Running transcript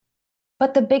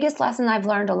But the biggest lesson I've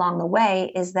learned along the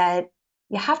way is that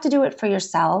you have to do it for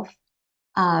yourself.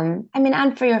 And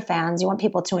for your fans. You want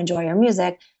people to enjoy your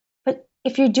music. But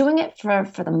if you're doing it for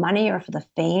the money or for the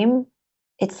fame,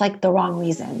 it's like the wrong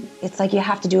reason. It's like you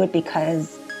have to do it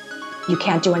because you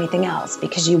can't do anything else,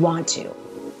 because you want to.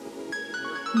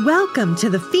 Welcome to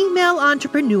the Female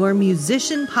Entrepreneur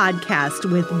Musician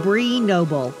Podcast with Bree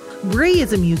Noble. Bree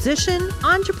is a musician,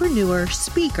 entrepreneur,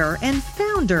 speaker, and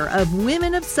founder of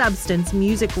Women of Substance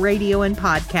Music Radio and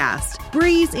Podcast.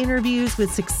 Bree's interviews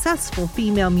with successful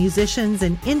female musicians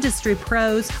and industry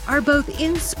pros are both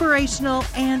inspirational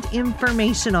and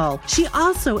informational. She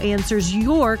also answers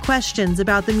your questions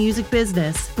about the music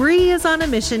business. Bree is on a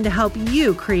mission to help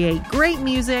you create great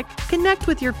music, connect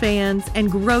with your fans,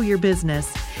 and grow your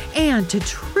business, and to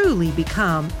truly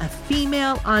become a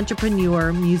female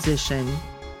entrepreneur musician.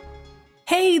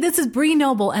 Hey, this is Bree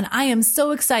Noble, and I am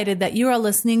so excited that you are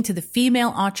listening to the Female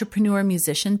Entrepreneur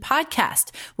Musician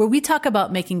Podcast, where we talk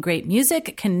about making great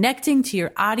music, connecting to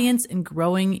your audience, and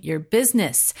growing your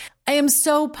business. I am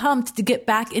so pumped to get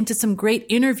back into some great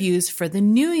interviews for the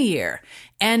new year.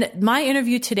 And my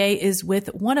interview today is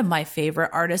with one of my favorite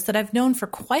artists that I've known for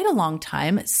quite a long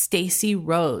time, Stacie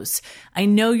Rose. I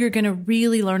know you're going to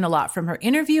really learn a lot from her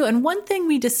interview. And one thing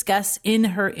we discuss in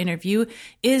her interview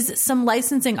is some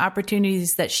licensing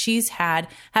opportunities that she's had,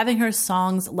 having her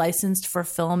songs licensed for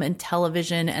film and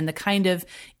television and the kind of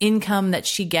income that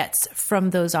she gets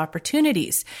from those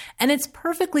opportunities. And it's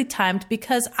perfectly timed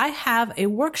because I have a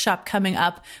workshop coming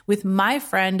up with my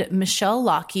friend Michelle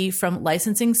Lockie from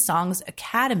Licensing Songs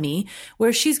Academy,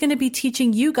 where she's going to be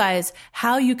teaching you guys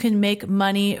how you can make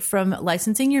money from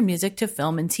licensing your music to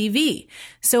film and TV.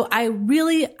 So I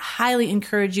really highly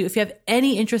encourage you, if you have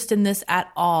any interest in this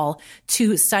at all,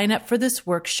 to sign up for this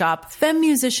workshop,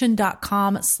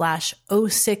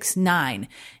 femmusician.com/069.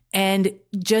 And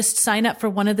just sign up for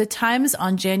one of the times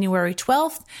on January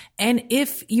 12th. And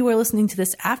if you are listening to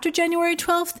this after January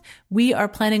 12th, we are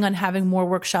planning on having more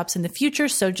workshops in the future.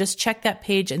 So just check that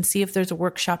page and see if there's a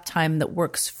workshop time that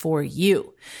works for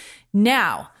you.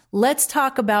 Now, let's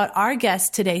talk about our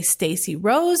guest today, Stacie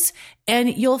Rose,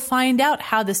 and you'll find out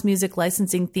how this music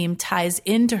licensing theme ties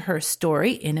into her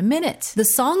story in a minute. The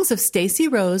songs of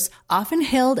Stacie Rose, often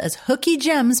hailed as hooky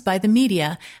gems by the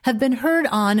media, have been heard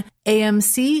on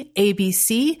AMC,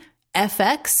 ABC,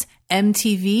 FX,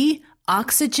 MTV,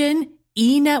 Oxygen,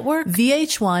 E! Network,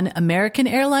 VH1, American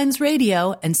Airlines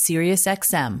Radio, and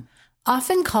SiriusXM.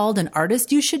 Often called an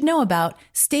artist you should know about,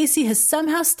 Stacie has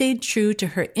somehow stayed true to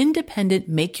her independent,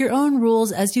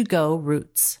 make-your-own-rules-as-you-go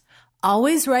roots.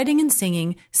 Always writing and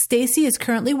singing, Stacie is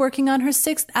currently working on her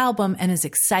 6th album and is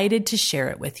excited to share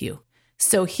it with you.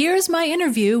 So here's my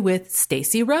interview with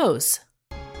Stacie Rose.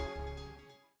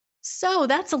 So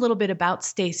that's a little bit about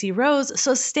Stacie Rose.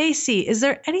 So Stacie, is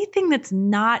there anything that's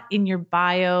not in your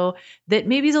bio that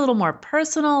maybe is a little more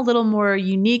personal, a little more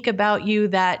unique about you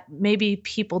that maybe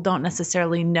people don't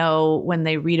necessarily know when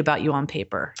they read about you on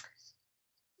paper?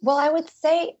 Well, I would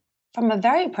say from a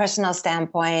very personal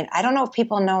standpoint, I don't know if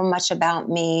people know much about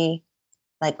me,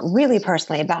 like really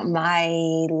personally, about my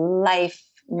life,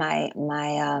 my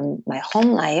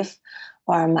home life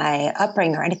or my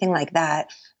upbringing or anything like that.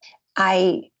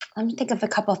 Let me think of a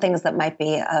couple of things that might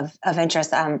be of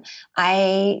interest.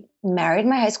 I married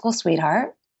my high school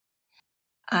sweetheart.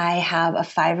 I have a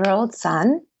 5-year-old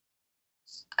son.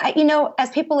 As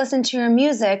people listen to your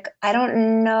music, I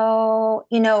don't know,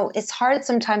 it's hard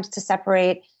sometimes to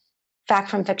separate fact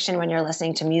from fiction when you're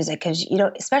listening to music, because,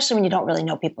 especially when you don't really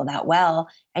know people that well,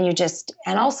 and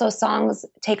also songs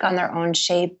take on their own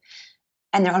shape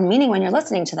and their own meaning when you're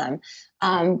listening to them.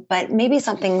 But maybe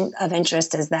something of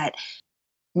interest is that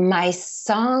my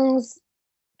songs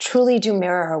truly do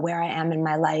mirror where I am in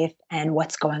my life and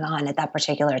what's going on at that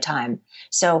particular time.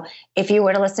 So if you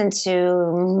were to listen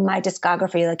to my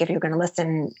discography, like if you're going to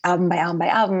listen album by album by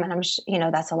album, and I'm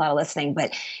that's a lot of listening,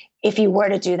 but if you were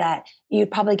to do that,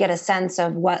 you'd probably get a sense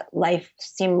of what life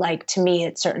seemed like to me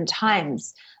at certain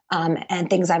times, and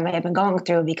things I may have been going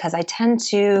through, because I tend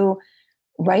to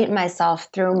write myself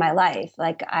through my life.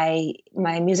 Like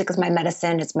my music is my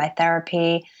medicine, it's my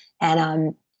therapy,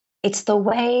 and it's the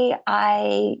way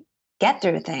I get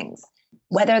through things,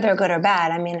 whether they're good or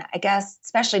bad. I mean, I guess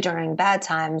especially during bad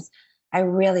times, I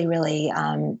really, really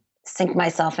sink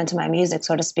myself into my music,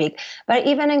 so to speak. But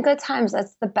even in good times,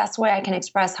 that's the best way I can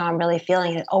express how I'm really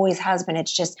feeling. It always has been.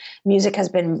 It's just music has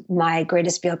been my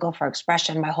greatest vehicle for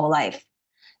expression my whole life.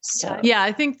 So yeah,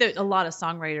 I think that a lot of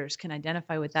songwriters can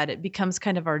identify with that. It becomes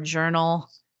kind of our journal,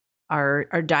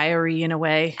 our diary in a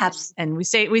way. Absolutely. And we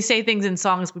say things in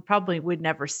songs we probably would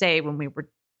never say when we were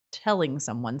telling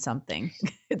someone something.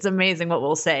 It's amazing what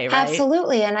we'll say, right?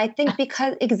 Absolutely. And I think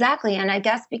exactly. And I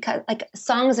guess because like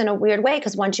songs in a weird way,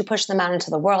 because once you push them out into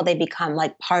the world, they become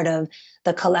like part of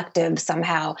the collective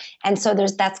somehow. And so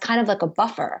that's kind of like a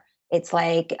buffer. It's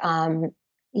like,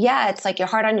 it's like your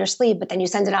heart on your sleeve, but then you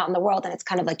send it out in the world and it's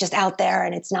kind of like just out there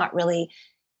and it's not really,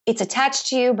 it's attached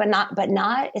to you, but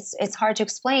not, it's hard to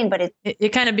explain, but it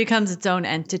kind of becomes its own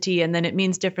entity, and then it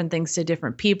means different things to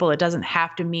different people. It doesn't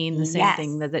have to mean the same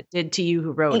thing that it did to you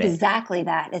who wrote it. Exactly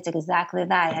that. It's exactly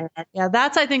that. And yeah,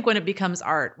 that's, I think, when it becomes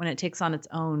art, when it takes on its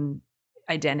own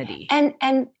identity.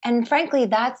 And frankly,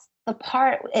 that's the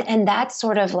part, and that's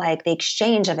sort of like the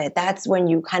exchange of it. That's when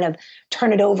you kind of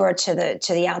turn it over to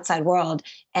the outside world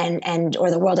and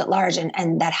or the world at large,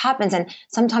 and that happens. And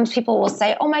sometimes people will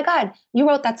say, "Oh my God, you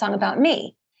wrote that song about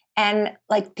me." And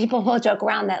like people will joke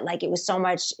around that like it was so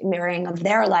much mirroring of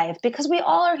their life, because we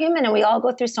all are human and we all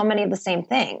go through so many of the same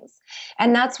things.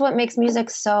 And that's what makes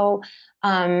music so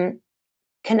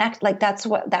connect. Like that's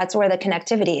where the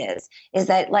connectivity is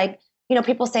that like, you know,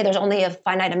 people say there's only a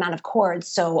finite amount of chords,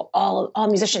 so all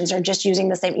musicians are just using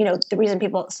the same. You know, the reason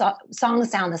songs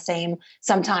sound the same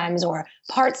sometimes or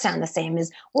parts sound the same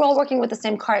is we're all working with the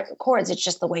same chords. It's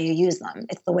just the way you use them.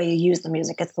 It's the way you use the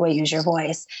music. It's the way you use your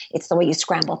voice. It's the way you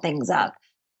scramble things up.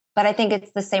 But I think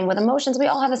it's the same with emotions. We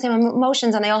all have the same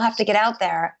emotions, and they all have to get out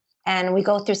there. And we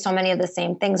go through so many of the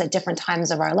same things at different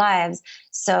times of our lives.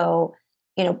 So,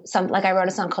 you know, like I wrote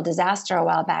a song called Disaster a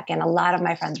while back, and a lot of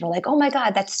my friends were like, "Oh my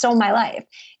God, that's so my life."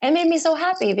 It made me so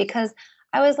happy because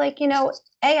I was like, you know,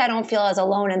 A, I don't feel as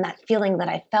alone in that feeling that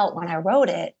I felt when I wrote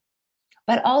it,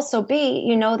 but also B,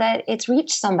 you know, that it's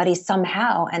reached somebody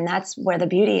somehow. And that's where the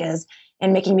beauty is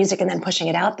in making music and then pushing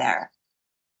it out there.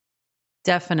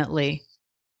 Definitely.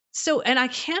 So, and I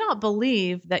cannot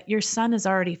believe that your son is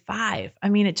already 5. I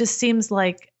mean, it just seems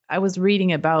like I was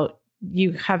reading about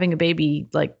you having a baby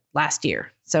like last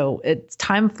year. So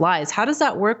time flies. How does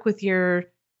that work with your,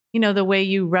 you know, the way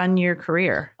you run your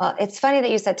career? Well, it's funny that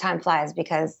you said time flies,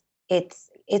 because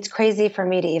it's crazy for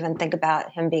me to even think about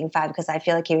him being 5, because I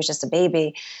feel like he was just a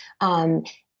baby. And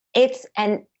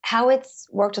how it's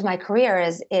worked with my career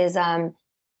is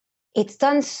it's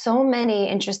done so many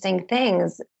interesting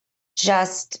things.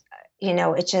 Just, you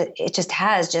know,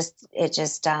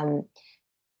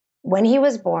 when he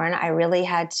was born, I really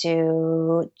had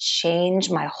to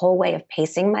change my whole way of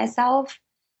pacing myself,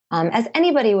 as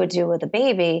anybody would do with a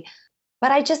baby.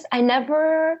 But I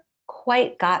never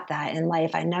quite got that in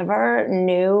life. I never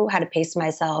knew how to pace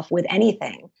myself with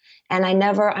anything. And I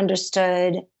never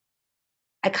understood.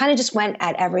 I kind of just went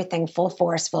at everything full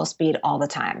force, full speed all the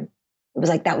time. It was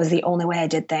like that was the only way I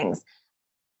did things.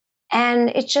 And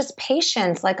it's just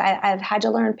patience. Like I've had to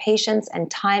learn patience and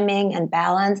timing and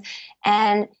balance.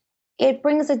 And it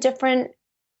brings a different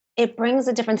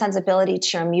sensibility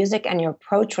to your music and your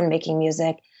approach when making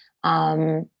music.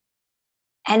 And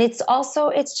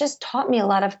it's just taught me a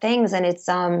lot of things. And it's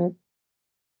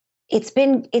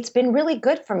been really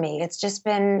good for me. It's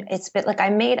been like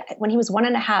when he was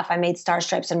 1.5, I made Star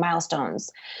Stripes and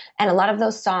Milestones. And a lot of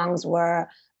those songs were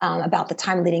about the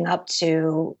time leading up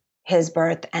to his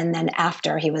birth and then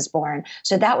after he was born.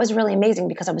 So that was really amazing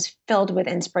because I was filled with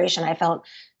inspiration. I felt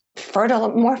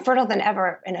more fertile than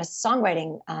ever in a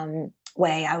songwriting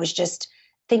way. I was just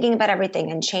thinking about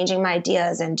everything and changing my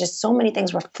ideas, and just so many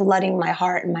things were flooding my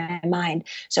heart and my mind.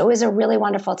 So it was a really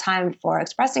wonderful time for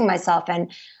expressing myself.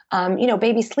 And you know,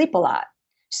 babies sleep a lot.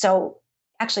 So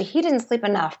actually, he didn't sleep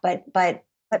enough, but the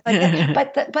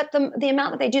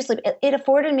amount that they do sleep, it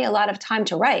afforded me a lot of time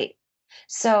to write.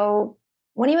 So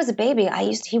when he was a baby,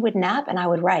 he would nap and I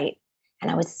would write, and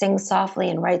I would sing softly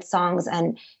and write songs.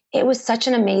 And it was such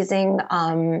an amazing,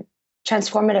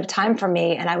 transformative time for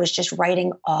me. And I was just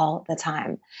writing all the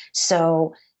time.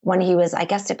 So when he was, I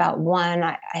guess about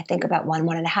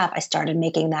 1.5, I started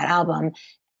making that album.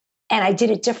 And I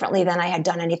did it differently than I had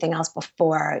done anything else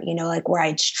before, you know, like where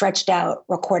I'd stretched out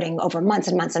recording over months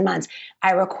and months and months.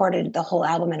 I recorded the whole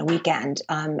album in a weekend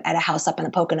at a house up in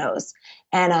the Poconos.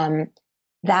 And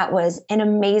that was an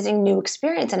amazing new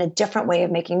experience and a different way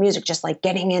of making music, just like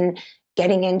getting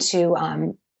into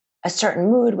a certain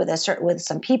mood with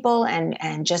some people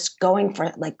and just going for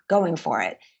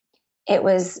it. It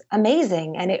was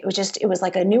amazing. And it was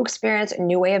like a new experience, a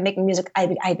new way of making music.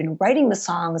 I've been writing the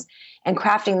songs and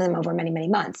crafting them over many, many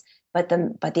months, but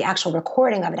the actual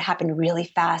recording of it happened really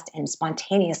fast and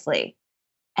spontaneously.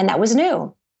 And that was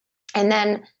new. And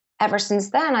then ever since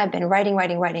then, I've been writing,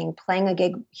 playing a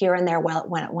gig here and there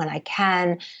when I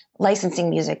can,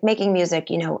 licensing music, making music,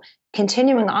 you know,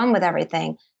 continuing on with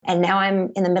everything. And now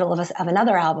I'm in the middle of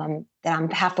another album that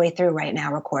I'm halfway through right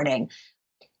now recording.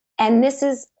 And this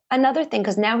is another thing,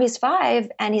 because now he's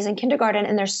 5 and he's in kindergarten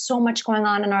and there's so much going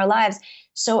on in our lives.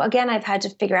 So again, I've had to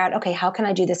figure out, okay, how can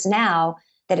I do this now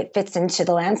that it fits into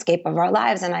the landscape of our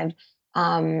lives? And I've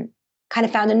kind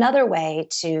of found another way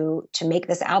to make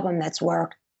this album that's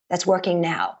working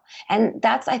now. And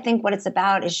that's, I think, what it's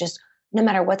about, is just no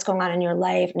matter what's going on in your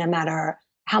life, no matter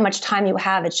how much time you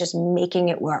have, it's just making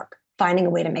it work, finding a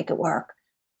way to make it work.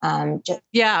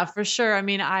 Yeah, for sure. I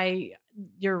mean,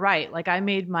 you're right. Like, I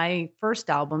made my first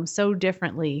album so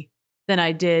differently than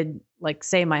I did, like,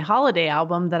 say, my holiday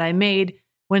album that I made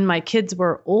when my kids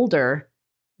were older,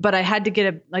 but I had to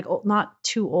get not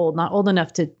too old, not old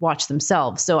enough to watch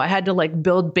themselves. So I had to like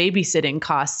build babysitting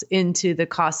costs into the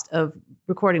cost of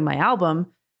recording my album,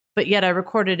 but yet I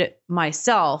recorded it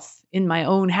myself in my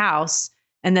own house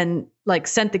and then like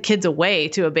sent the kids away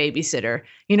to a babysitter,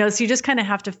 so you just kind of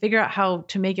have to figure out how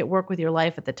to make it work with your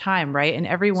life at the time. Right. And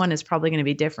everyone is probably going to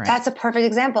be different. That's a perfect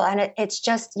example. And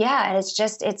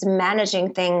it's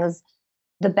managing things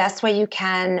the best way you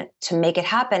can to make it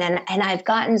happen. And I've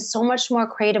gotten so much more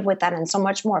creative with that and so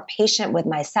much more patient with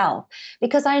myself,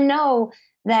 because I know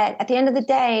that at the end of the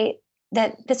day,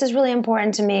 that this is really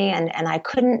important to me. And I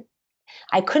couldn't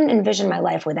envision my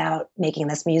life without making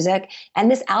this music.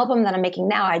 And this album that I'm making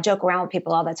now, I joke around with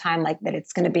people all the time, like that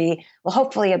it's going to be, well,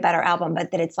 hopefully a better album, but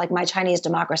that it's like my Chinese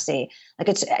democracy. Like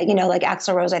it's, like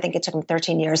Axl Rose, I think it took him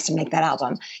 13 years to make that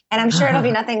album. And I'm sure it'll be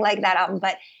nothing like that album.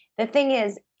 But the thing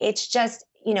is, it's just,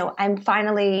 I'm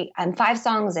 5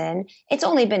 songs in.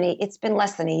 It's been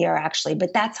less than a year actually,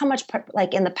 but that's how much,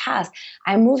 like in the past,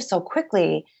 I move so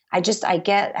quickly. I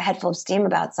get a head full of steam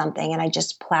about something and I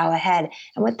just plow ahead.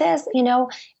 And with this,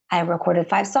 I recorded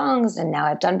 5 songs and now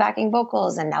I've done backing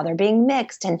vocals and now they're being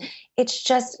mixed. And it's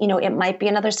just, it might be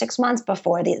another 6 months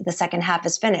before the second half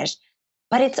is finished,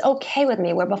 but it's okay with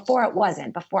me, where before it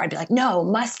wasn't. Before I'd be like, no,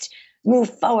 must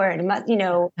move forward, must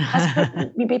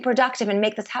be productive and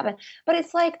make this happen. But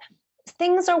it's like,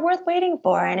 things are worth waiting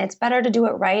for, and it's better to do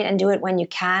it right and do it when you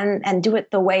can and do it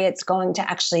the way it's going to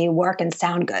actually work and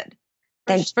sound good.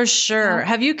 For sure.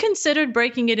 Have you considered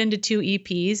breaking it into 2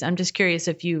 EPs? I'm just curious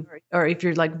if you're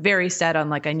like very set on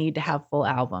like, I need to have full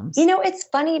albums. It's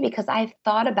funny because I've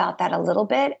thought about that a little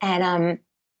bit, and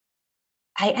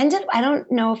I don't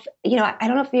know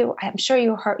if I'm sure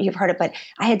you've heard it, but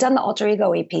I had done the Alter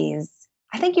Ego EPs.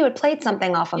 I think you had played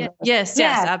something off of those. Yes,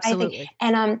 absolutely.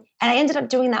 And I ended up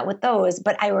doing that with those,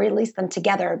 but I released them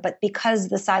together. But because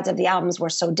the sides of the albums were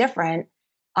so different,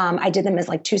 I did them as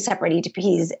like 2 separate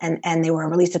EPs, and they were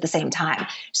released at the same time.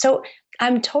 So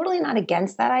I'm totally not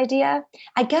against that idea.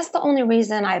 I guess the only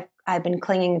reason I've been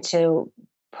clinging to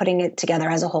putting it together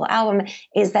as a whole album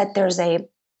is that there's a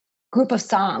group of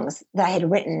songs that I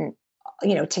had written,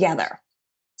 together.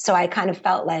 So I kind of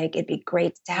felt like it'd be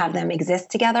great to have them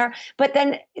exist together. But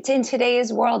then in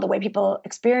today's world, the way people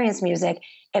experience music,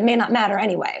 it may not matter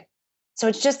anyway. So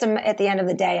it's just at the end of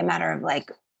the day, a matter of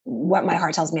like what my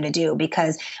heart tells me to do,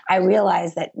 because I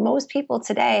realize that most people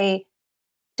today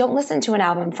don't listen to an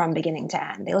album from beginning to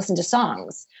end. They listen to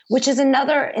songs, which is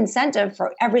another incentive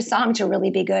for every song to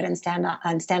really be good and stand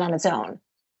on its own.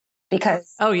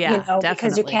 Because, definitely.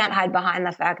 Because you can't hide behind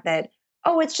the fact that,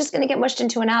 it's just going to get mushed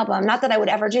into an album. Not that I would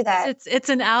ever do that. It's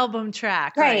an album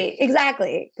track. Right,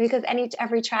 exactly. Because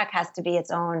every track has to be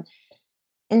its own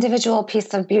individual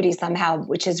piece of beauty somehow,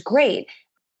 which is great.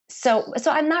 So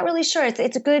I'm not really sure.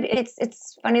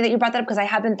 It's funny that you brought that up, because I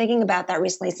have been thinking about that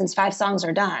recently since 5 songs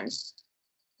are done.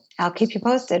 I'll keep you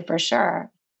posted for sure.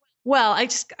 Well, I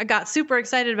got super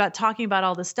excited about talking about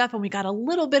all this stuff, and we got a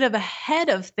little bit of ahead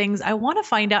of things. I want to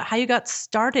find out how you got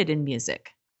started in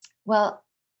music. Well,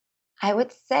 I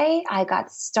would say I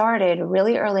got started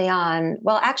really early on.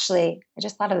 Well, actually, I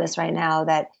just thought of this right now,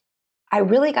 that I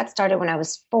really got started when I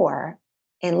was 4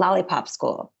 in lollipop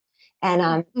school.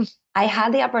 And I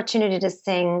had the opportunity to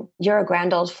sing You're a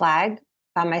Grand Old Flag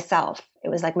by myself. It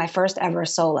was like my first ever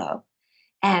solo.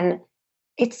 And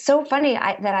it's so funny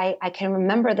that I can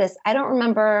remember this. I don't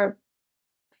remember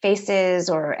faces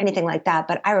or anything like that,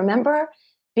 but I remember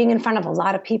being in front of a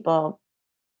lot of people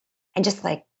and just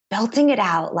like belting it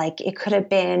out. Like it could have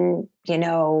been,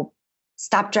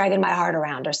 Stop Dragging My Heart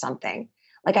Around or something.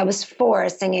 Like I was 4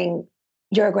 singing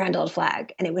You're a Grand Old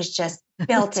Flag, and it was just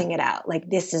belting it out. Like,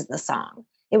 this is the song.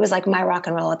 It was like my rock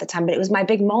and roll at the time, but it was my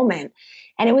big moment.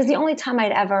 And it was the only time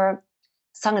I'd ever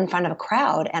sung in front of a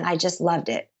crowd, and I just loved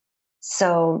it.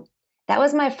 So that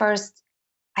was my first,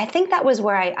 I think that was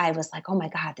where I was like, oh my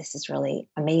God, this is really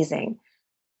amazing.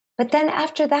 But then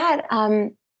after that,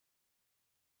 I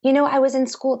was in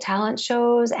school talent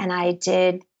shows, and I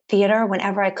did theater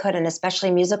whenever I could, and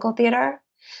especially musical theater.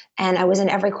 And I was in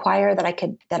every choir that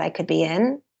I could be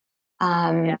in.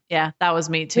 Yeah, that was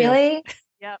me too. Really?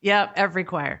 Yep, every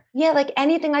choir. Yeah, like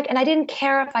anything and I didn't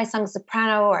care if I sung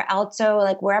soprano or alto,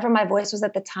 like wherever my voice was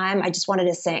at the time, I just wanted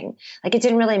to sing. Like it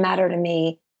didn't really matter to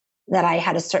me that I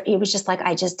had it was just like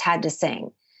I just had to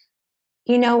sing.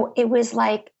 It was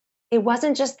like, it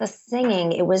wasn't just the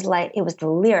singing, it was the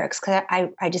lyrics. Cause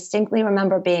I distinctly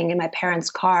remember being in my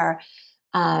parents' car,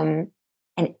 and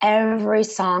every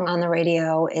song on the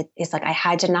radio, it's like I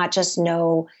had to not just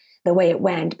know the way it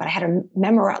went, but I had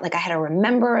to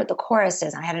remember the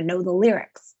choruses and I had to know the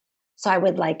lyrics. So I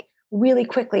would like really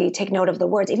quickly take note of the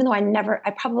words, even though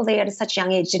I probably at such a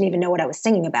young age didn't even know what I was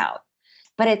singing about.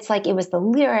 But it's like, it was the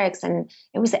lyrics and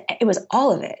it was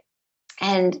all of it.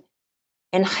 And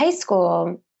in high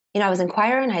school, I was in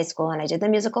choir in high school and I did the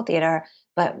musical theater,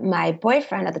 but my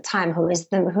boyfriend at the time, who is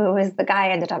the guy I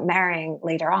ended up marrying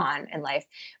later on in life,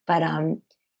 but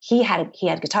he had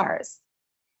guitars,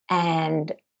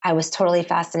 and I was totally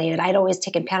fascinated. I'd always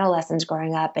taken piano lessons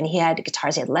growing up, and he had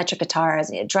guitars. He had electric guitars,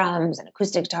 and he had drums and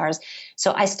acoustic guitars.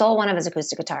 So I stole one of his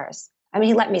acoustic guitars. I mean,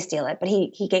 he let me steal it, but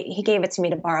he gave it to me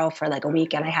to borrow for like a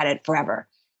week, and I had it forever.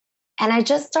 And I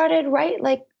just started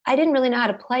I didn't really know how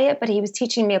to play it, but he was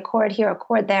teaching me a chord here, a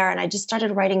chord there. And I just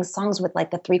started writing songs with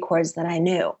like the 3 chords that I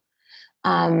knew.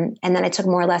 And then I took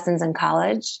more lessons in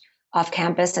college off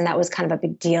campus. And that was kind of a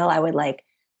big deal. I would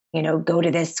go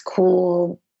to this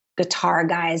cool guitar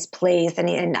guy's place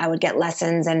and I would get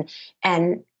lessons.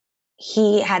 And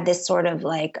he had this sort of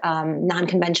like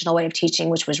non-conventional way of teaching,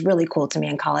 which was really cool to me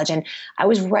in college. And I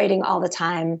was writing all the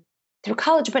time through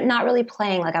college, but not really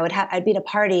playing. Like I'd be at a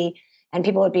party and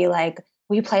people would be like,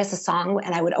 will you play us a song?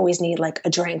 And I would always need like a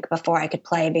drink before I could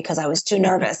play because I was too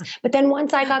nervous. But then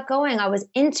once I got going, I was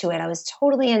into it. I was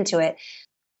totally into it.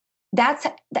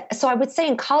 So I would say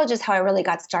in college is how I really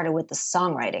got started with the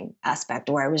songwriting aspect,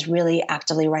 where I was really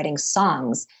actively writing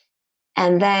songs.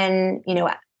 And then,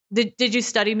 Did you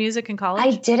study music in college?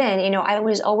 I didn't. I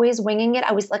was always winging it.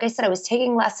 I was, like I said, I was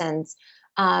taking lessons,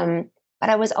 but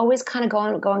I was always kind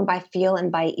of going by feel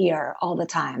and by ear all the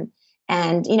time.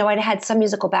 And, I'd had some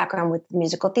musical background with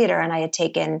musical theater, and I had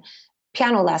taken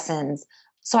piano lessons.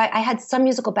 So I had some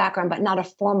musical background, but not a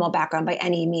formal background by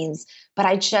any means. But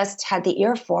I just had the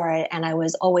ear for it. And I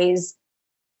was always,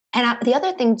 the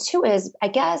other thing too is, I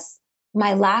guess,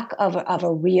 my lack of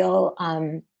a real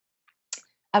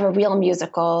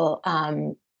musical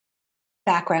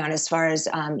background as far as,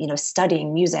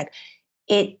 studying music.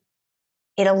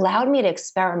 It allowed me to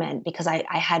experiment because I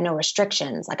had no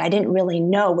restrictions. Like I didn't really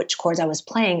know which chords I was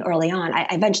playing early on. I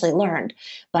eventually learned,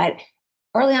 but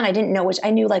early on I didn't know I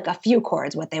knew like a few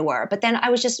chords, what they were, but then I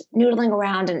was just noodling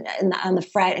around on the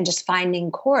fret and just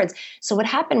finding chords. So what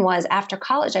happened was after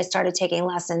college, I started taking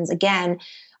lessons again.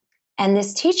 And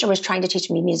this teacher was trying to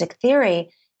teach me music theory.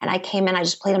 And I came in, I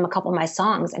just played him a couple of my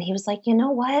songs. And he was like, you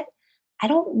know what? I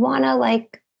don't want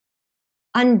to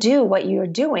undo what you're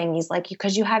doing. He's like,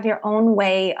 because you have your own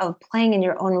way of playing and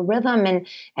your own rhythm and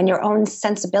your own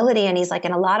sensibility. And he's like,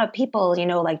 and a lot of people,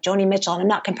 like Joni Mitchell, and I'm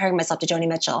not comparing myself to Joni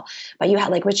Mitchell, but you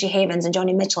had like Richie Havens and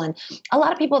Joni Mitchell, and a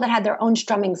lot of people that had their own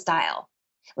strumming style,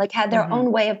 like had their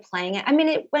own way of playing it. I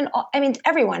mean,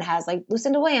 everyone has, like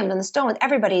Lucinda Williams and the Stones,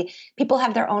 everybody, people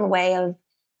have their own way of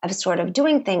sort of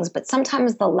doing things, but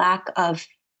sometimes the lack of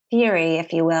theory,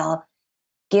 if you will,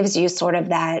 gives you sort of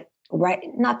that, right,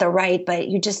 not the right, but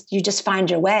you just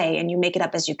find your way and you make it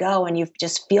up as you go and you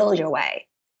just feel your way.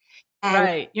 And,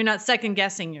 right. You're not second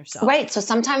guessing yourself. Right.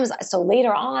 So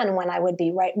later on when I would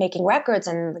be making records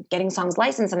and getting songs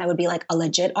licensed and I would be like a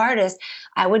legit artist,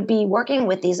 I would be working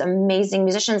with these amazing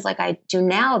musicians like I do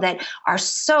now that are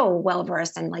so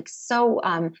well-versed and like so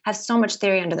have so much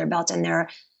theory under their belt, and they're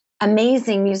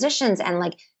amazing musicians. And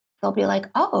like, they'll be like,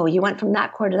 oh, you went from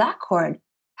that chord to that chord.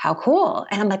 How cool.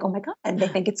 And I'm like, oh my God, they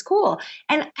think it's cool.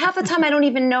 And half the time I don't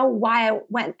even know why I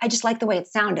went. I just like the way it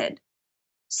sounded.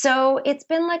 So it's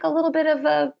been like a little bit of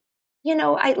a,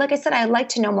 like I said, I like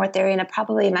to know more theory, and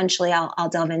probably eventually I'll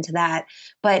delve into that.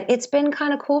 But it's been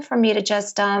kind of cool for me to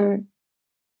just,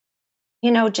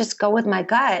 just go with my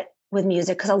gut with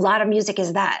music, because a lot of music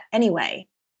is that anyway.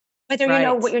 Whether you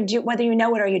know what you're doing, whether you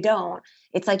know it or you don't,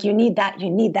 it's like you need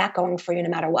that going for you no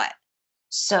matter what.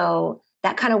 So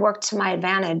that kind of worked to my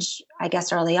advantage, I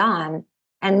guess, early on,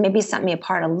 and maybe set me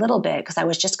apart a little bit because I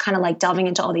was just kind of like delving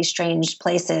into all these strange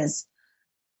places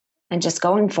and just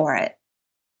going for it.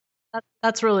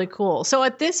 That's really cool. So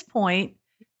at this point,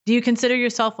 do you consider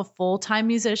yourself a full-time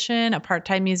musician, a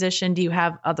part-time musician? Do you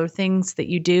have other things that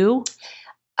you do?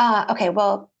 Okay.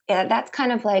 Well, yeah, that's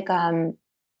kind of like a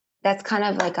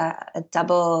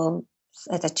double,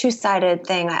 it's a two-sided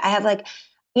thing. I have like,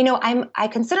 I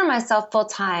consider myself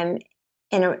full-time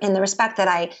in the respect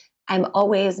that I'm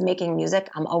always making music.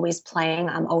 I'm always playing.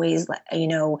 I'm always,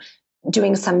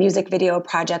 doing some music video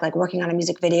project, like working on a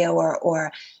music video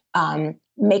or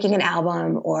making an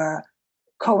album or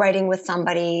co-writing with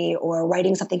somebody or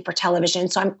writing something for television.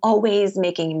 So I'm always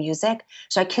making music.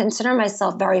 So I consider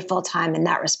myself very full-time in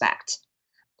that respect.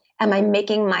 Am I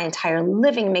making my entire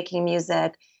living making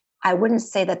music? I wouldn't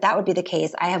say that would be the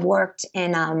case. I have worked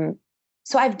in,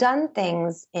 so I've done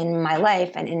things in my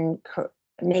life and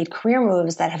made career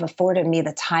moves that have afforded me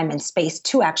the time and space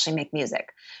to actually make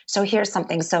music. So here's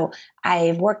something. So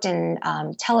I've worked in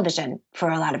television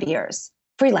for a lot of years,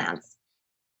 freelance.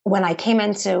 When I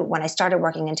started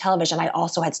working in television, I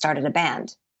also had started a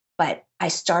band, but I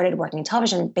started working in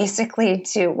television basically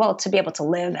to be able to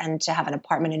live and to have an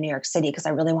apartment in New York City, because I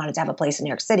really wanted to have a place in New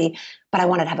York City, but I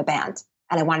wanted to have a band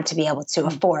and I wanted to be able to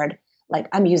afford like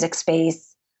a music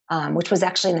space, which was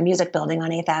actually in the music building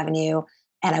on 8th Avenue.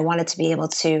 And I wanted to be able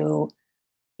to,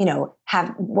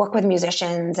 work with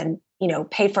musicians and,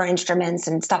 pay for instruments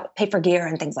and stuff, pay for gear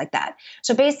and things like that.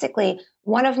 So basically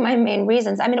one of my main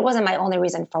reasons, it wasn't my only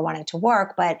reason for wanting to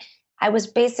work, but I was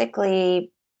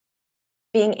basically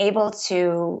being able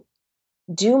to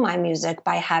do my music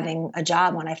by having a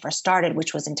job when I first started,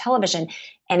 which was in television.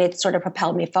 And it sort of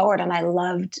propelled me forward. And I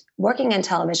loved working in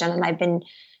television. And I've been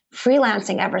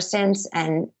freelancing ever since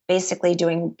and basically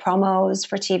doing promos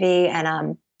for TV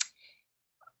and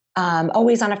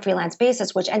always on a freelance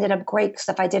basis, which ended up great because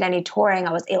if I did any touring,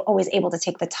 I was always able to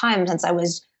take the time. Since I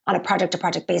was on a project to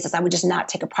project basis, I would just not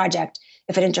take a project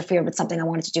if it interfered with something I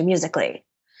wanted to do musically.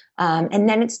 And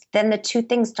then the two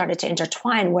things started to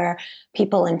intertwine where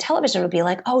people in television would be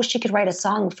like, oh, she could write a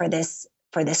song for this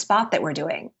spot that we're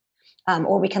doing.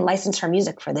 Or we can license her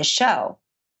music for this show.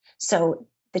 So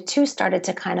the two started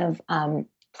to kind of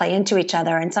play into each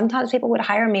other. And sometimes people would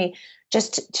hire me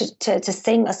just to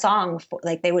sing a song,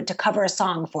 to cover a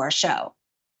song for a show.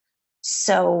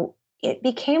 So it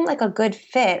became like a good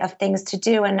fit of things to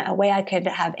do and a way I could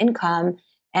have income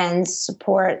and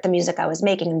support the music I was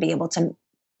making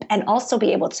and also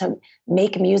be able to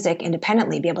make music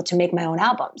independently, be able to make my own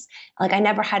albums. Like I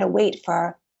never had to wait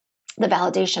for the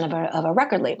validation of a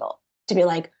record label to be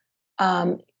like,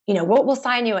 we'll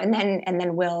sign you and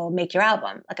then we'll make your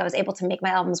album. Like I was able to make my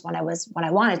albums when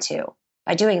I wanted to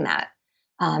by doing that.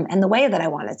 And the way that I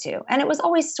wanted to. And it was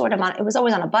always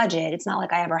on a budget. It's not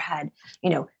like I ever had,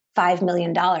 $5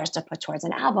 million to put towards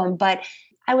an album, but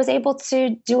I was able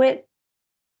to do it,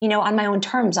 on my own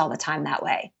terms all the time that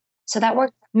way. So that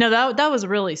worked. No, that was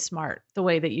really smart the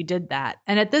way that you did that.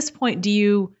 And at this point, do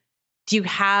you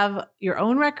have your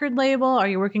own record label? Are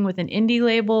you working with an indie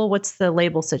label? What's the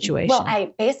label situation? Well,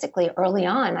 I basically early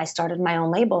on, I started my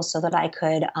own label so that I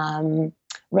could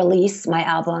release my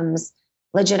albums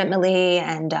legitimately.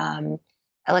 And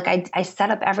I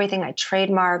set up everything. I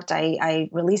trademarked, I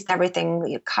released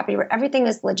everything, copyright, everything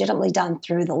is legitimately done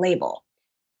through the label.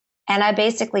 And I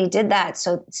basically did that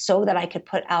so that I could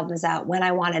put albums out when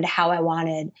I wanted, how I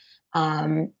wanted.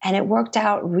 And it worked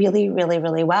out really, really,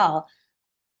 really well.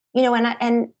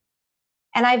 And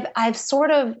I've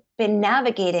sort of been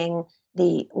navigating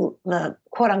the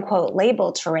quote unquote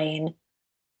label terrain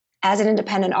as an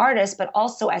independent artist, but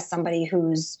also as somebody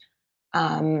who's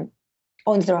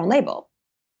owns their own label.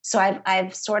 So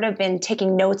I've sort of been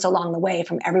taking notes along the way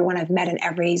from everyone I've met in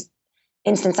every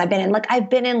instance I've been in. Like I've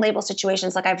been in label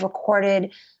situations, like I've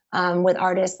recorded with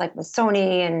artists like with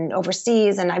Sony and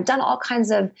overseas, and I've done all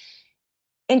kinds of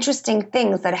interesting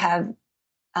things that have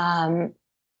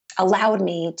allowed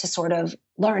me to sort of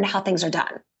learn how things are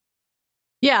done.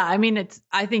 Yeah,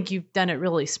 I think you've done it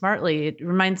really smartly. It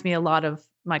reminds me a lot of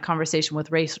my conversation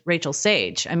with Rachel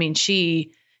Sage.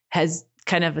 She has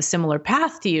kind of a similar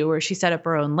path to you where she set up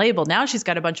her own label. Now she's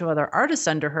got a bunch of other artists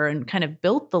under her and kind of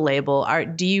built the label.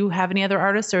 Do you have any other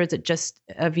artists or is it just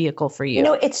a vehicle for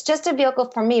you? It's just a vehicle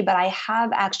for me, but I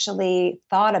have actually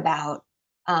thought about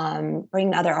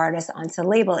bringing other artists onto the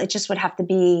label. It just would have to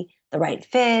be the right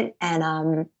fit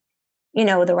and,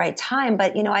 the right time.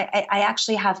 But, I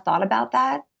actually have thought about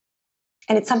that.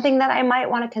 And it's something that I might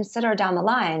want to consider down the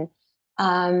line.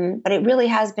 But it really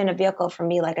has been a vehicle for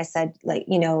me, like I said, like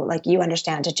you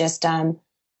understand, to just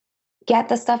get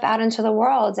the stuff out into the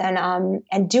world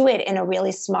and do it in a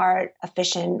really smart,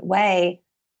 efficient way.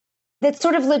 That's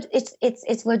sort of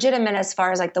it's legitimate as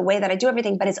far as like the way that I do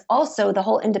everything, but it's also the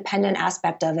whole independent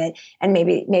aspect of it. And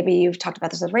maybe you've talked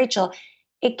about this with Rachel.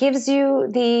 It gives you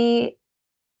the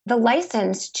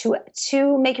license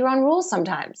to make your own rules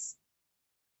sometimes.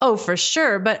 Oh, for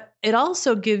sure. But it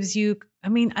also gives you, I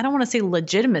don't want to say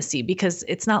legitimacy because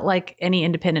it's not like any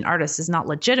independent artist is not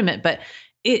legitimate, but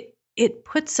it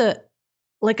puts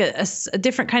like a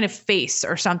different kind of face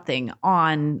or something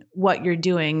on what you're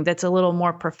doing that's a little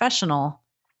more professional,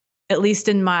 at least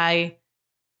in my,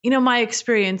 my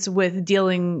experience with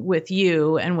dealing with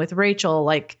you and with Rachel.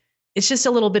 Like, it's just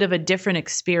a little bit of a different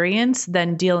experience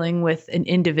than dealing with an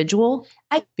individual,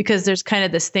 because there's kind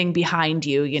of this thing behind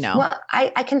you, Well,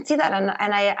 I can see that.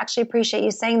 And I actually appreciate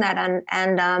you saying that.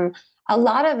 And a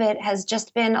lot of it has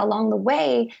just been along the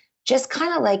way, just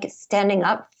kind of like standing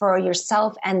up for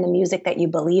yourself and the music that you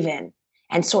believe in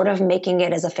and sort of making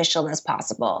it as official as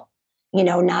possible,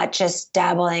 not just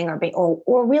dabbling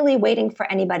or really waiting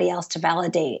for anybody else to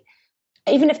validate,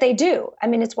 even if they do. I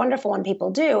mean, it's wonderful when people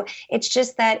do. It's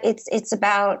just that it's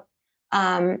about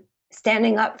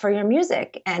standing up for your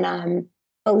music and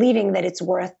believing that it's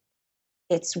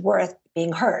worth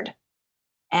being heard.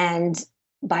 And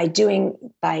by doing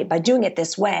it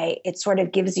this way, it sort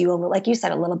of gives you, like you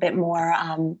said, a little bit more,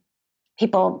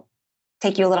 people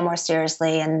take you a little more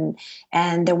seriously, and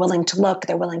they're willing to look,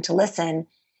 they're willing to listen.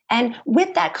 And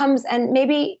with that comes, and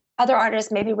maybe other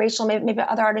artists, maybe Rachel, maybe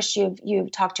other artists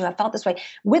you've talked to have felt this way.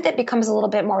 With it becomes a little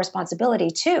bit more responsibility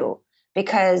too,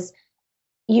 because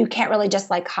you can't really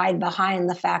just like hide behind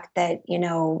the fact that,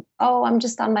 oh, I'm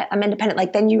independent.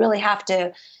 Like, then you really have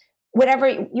to,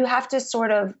 you have to sort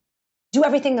of do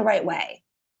everything the right way.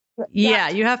 Yeah,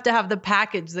 you have to have the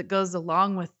package that goes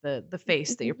along with the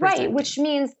face that you're presenting. Right, which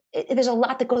means there's a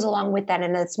lot that goes along with that,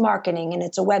 and it's marketing, and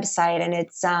it's a website, and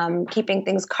it's keeping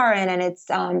things current, and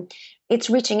it's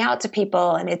reaching out to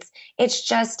people, and it's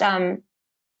just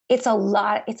it's a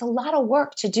lot of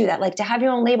work to do that. Like, to have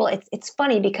your own label, it's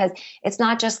funny because it's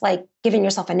not just like giving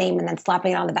yourself a name and then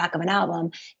slapping it on the back of an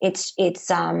album. It's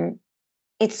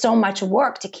so much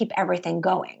work to keep everything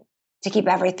going.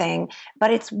 But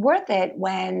it's worth it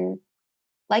when,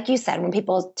 like you said, when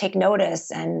people take notice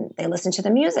and they listen to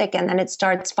the music, and then it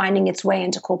starts finding its way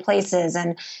into cool places.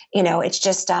 And, it's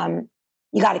just,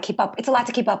 you got to keep up. It's a lot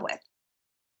to keep up with.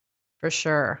 For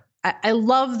sure. I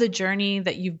love the journey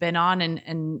that you've been on,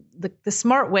 and the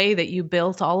smart way that you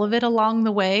built all of it along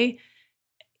the way.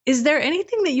 Is there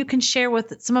anything that you can share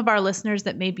with some of our listeners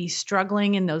that may be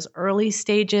struggling in those early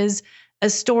stages? A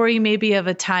story maybe of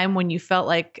a time when you felt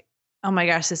like, oh my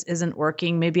gosh, this isn't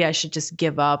working. Maybe I should just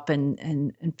give up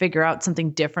and figure out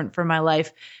something different for my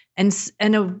life. And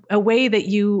a way that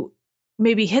you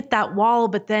maybe hit that wall,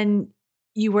 but then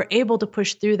you were able to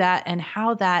push through that, and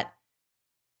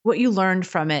what you learned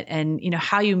from it, and,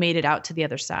 how you made it out to the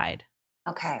other side.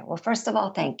 Okay. Well, first of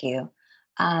all, thank you.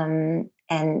 And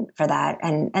for that.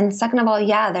 And second of all,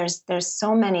 yeah, there's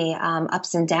so many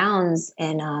ups and downs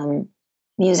in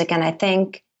music. And I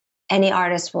think any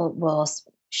artist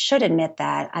should admit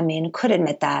that. I mean, could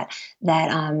admit that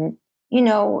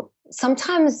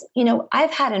sometimes,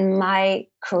 I've had in my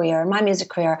music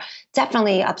career,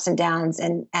 definitely ups and downs,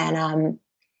 and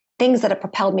things that have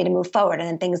propelled me to move forward, and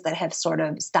then things that have sort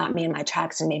of stopped me in my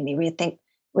tracks and made me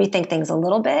rethink things a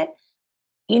little bit.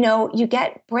 You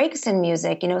get breaks in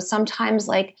music. Sometimes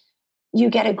like you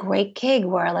get a great gig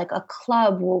where like a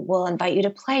club will invite you to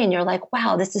play, and you're like,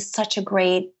 wow, this is such a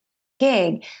great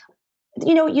gig.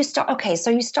 You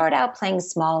start out playing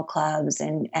small clubs,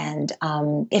 and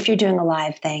if you're doing a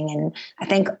live thing, and I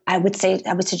think I would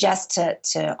suggest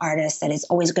to artists that it's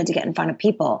always good to get in front of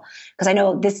people, because I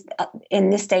know this in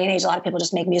this day and age, a lot of people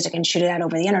just make music and shoot it out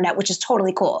over the internet, which is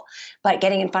totally cool. But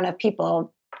getting in front of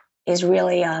people is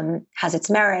really has its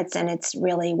merits, and it's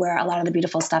really where a lot of the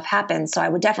beautiful stuff happens. So I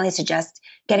would definitely suggest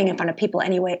getting in front of people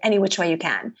any which way you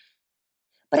can.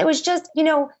 But it was just,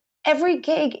 every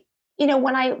gig.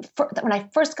 When I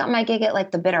first got my gig at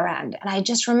like the bitter end, and I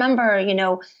just remember,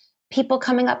 people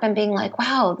coming up and being like,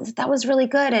 wow, that was really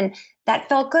good. And that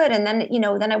felt good. And then,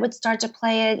 then I would start to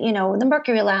play it, the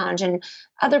Mercury Lounge and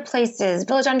other places,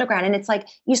 Village Underground. And it's like,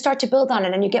 you start to build on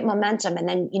it and you get momentum. And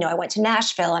then, I went to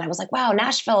Nashville, and I was like, wow,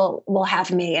 Nashville will have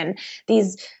me, and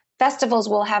these festivals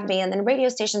will have me. And then radio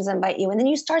stations invite you. And then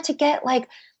you start to get like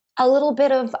a little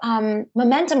bit of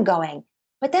momentum going.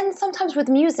 But then sometimes with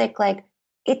music, like,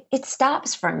 it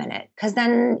stops for a minute, because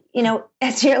then,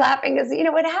 as you're laughing, because,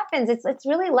 what happens, it's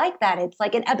really like that. It's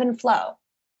like an ebb and flow.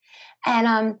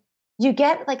 And you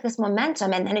get like this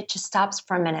momentum, and then it just stops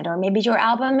for a minute. Or maybe your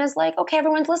album is like, okay,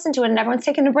 everyone's listened to it and everyone's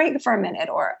taking a break for a minute,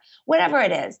 or whatever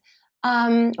it is.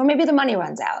 Or maybe the money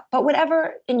runs out, but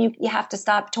whatever, and you have to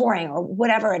stop touring, or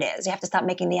whatever it is, you have to stop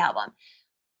making the album.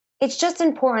 It's just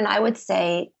important, I would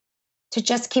say, to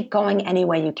just keep going any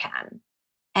way you can.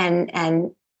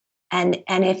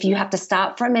 And if you have to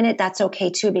stop for a minute, that's okay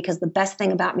too, because the best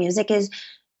thing about music is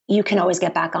you can always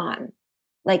get back on.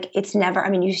 Like, it's never,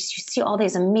 you see all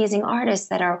these amazing artists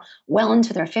that are well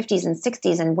into their 50s and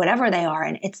 60s and whatever they are.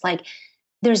 And it's like,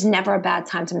 there's never a bad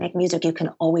time to make music. You can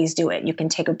always do it. You can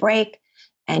take a break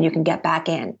and you can get back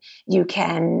in. You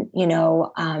can,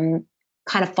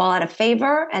 kind of fall out of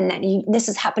favor. And then this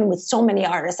has happened with so many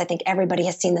artists. I think everybody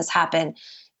has seen this happen.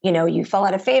 You fall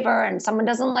out of favor and someone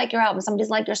doesn't like your album, somebody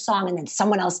doesn't like your song, and then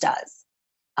someone else does.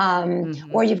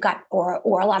 Or you've got, or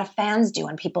a lot of fans do,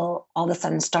 and people all of a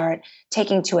sudden start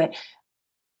taking to it.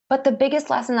 But the biggest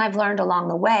lesson I've learned along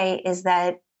the way is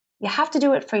that you have to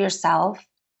do it for yourself.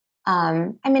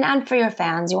 And for your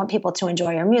fans. You want people to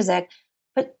enjoy your music.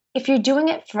 But if you're doing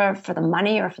it for the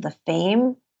money or for the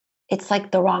fame, it's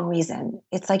like the wrong reason.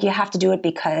 It's like you have to do it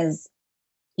because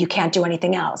you can't do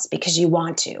anything else, because you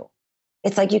want to.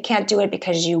 It's like you can't do it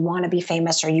because you want to be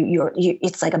famous, or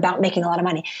it's like about making a lot of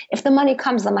money. If the money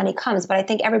comes, the money comes. But I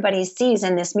think everybody sees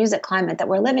in this music climate that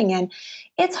we're living in,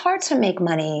 it's hard to make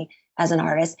money as an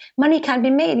artist. Money can be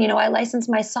made. I license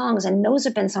my songs, and those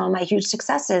have been some of my huge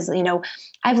successes.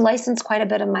 I've licensed quite a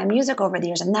bit of my music over the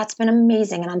years, and that's been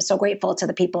amazing. And I'm so grateful to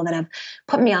the people that have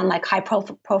put me on like high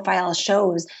profile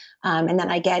shows. And then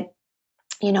I get,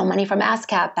 money from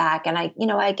ASCAP back. And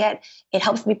it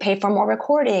helps me pay for more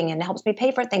recording, and it helps me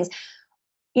pay for things,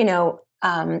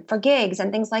 for gigs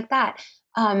and things like that.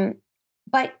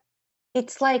 But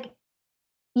it's like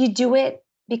you do it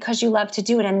because you love to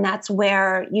do it. And that's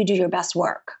where you do your best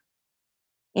work,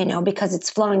 because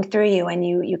it's flowing through you and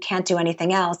you can't do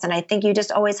anything else. And I think you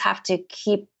just always have to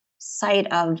keep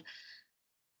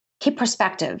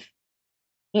perspective.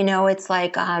 It's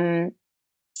like,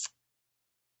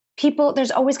 there's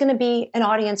always going to be an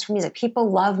audience for music. People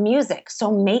love music.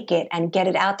 So make it and get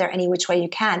it out there any which way you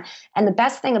can. And the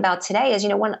best thing about today is,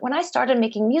 when I started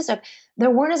making music,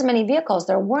 there weren't as many vehicles.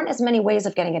 There weren't as many ways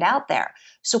of getting it out there.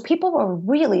 So people were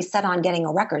really set on getting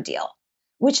a record deal,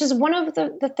 which is one of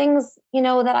the things,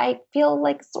 that I feel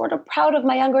like sort of proud of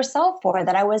my younger self for,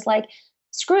 that I was like,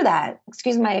 screw that,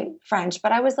 excuse my French.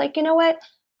 But I was like, you know what?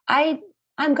 I'm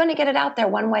going to get it out there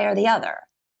one way or the other.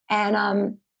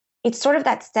 And, it's sort of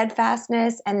that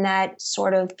steadfastness and that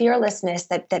sort of fearlessness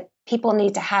that people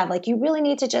need to have. Like, you really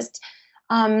need to just,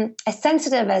 as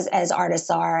sensitive as artists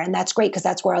are, and that's great because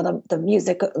that's where the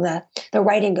music, the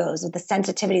writing goes, with the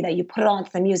sensitivity that you put it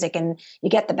onto the music, and you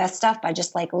get the best stuff by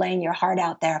just like laying your heart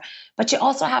out there. But you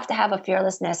also have to have a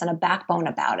fearlessness and a backbone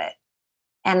about it.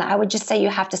 And I would just say you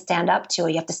have to stand up to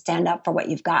it. You have to stand up for what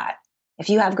you've got. If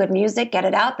you have good music, get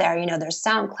it out there. There's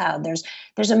SoundCloud.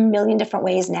 There's a million different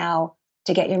ways now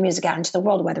to get your music out into the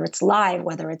world, whether it's live,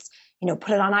 whether it's,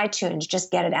 put it on iTunes, just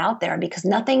get it out there, because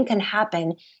nothing can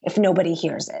happen if nobody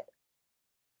hears it.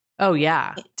 Oh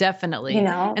yeah, definitely.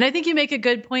 And I think you make a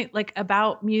good point, like,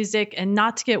 about music, and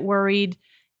not to get worried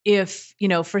if,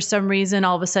 for some reason,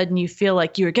 all of a sudden you feel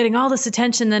like you're getting all this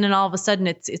attention, then and all of a sudden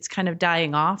it's kind of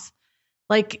dying off.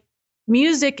 Like,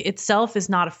 music itself is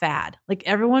not a fad. Like,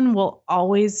 everyone will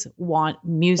always want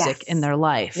music in their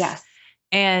life. Yes.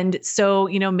 And so,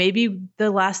 maybe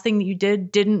the last thing that you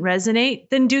didn't resonate,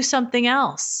 then do something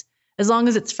else. As long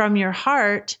as it's from your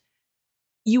heart,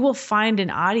 you will find an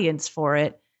audience for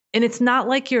it. And it's not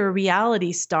like you're a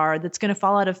reality star that's going to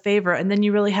fall out of favor, and then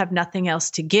you really have nothing else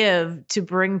to give to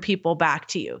bring people back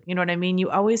to you. You know what I mean? You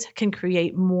always can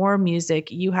create more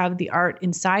music. You have the art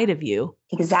inside of you.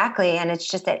 Exactly. And it's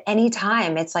just at any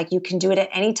time. It's like you can do it at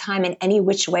any time in any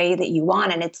which way that you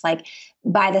want. And it's like,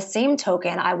 by the same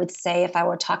token, I would say, if I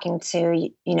were talking to,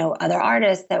 other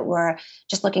artists that were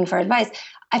just looking for advice,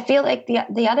 I feel like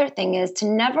the other thing is to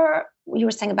never, you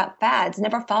were saying about fads,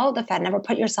 never follow the fad, never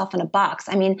put yourself in a box.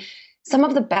 I mean, some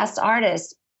of the best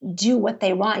artists do what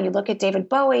they want. You look at David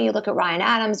Bowie, you look at Ryan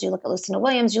Adams, you look at Lucinda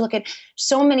Williams, you look at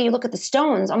so many, you look at the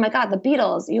Stones, oh my God, the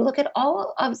Beatles, you look at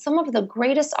all of some of the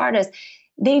greatest artists.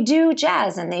 They do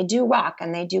jazz and they do rock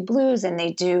and they do blues and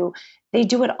they do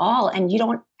it all. And you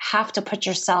don't have to put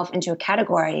yourself into a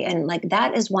category. And like,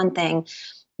 that is one thing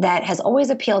that has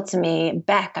always appealed to me.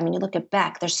 Beck, I mean, you look at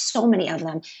Beck, there's so many of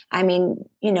them. I mean,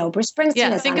 Bruce Springsteen.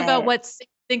 Yeah, think about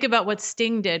what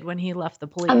Sting did when he left the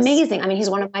Police. Amazing. I mean, he's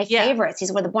one of my favorites.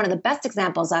 He's one of the best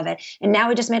examples of it. And now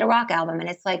he just made a rock album. And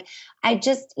it's like, I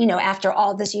just, after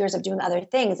all this years of doing other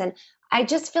things, and I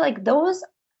just feel like those,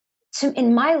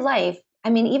 in my life, I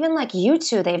mean, even like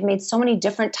U2, they've made so many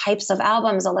different types of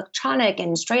albums, electronic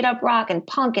and straight up rock and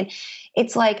punk. And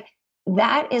it's like,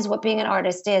 that is what being an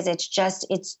artist is.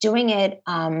 It's doing it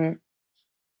the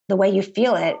way you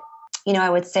feel it. I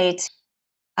would say to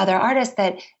other artists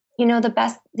that,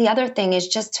 the other thing is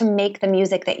just to make the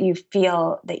music that you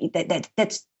feel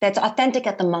that's authentic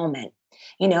at the moment.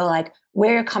 like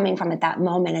where you're coming from at that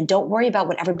moment, and don't worry about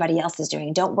what everybody else is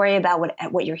doing. Don't worry about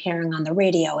what you're hearing on the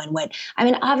radio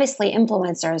and obviously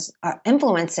influences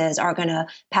are going to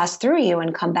pass through you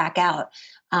and come back out.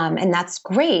 And that's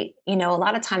great. A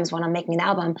lot of times when I'm making an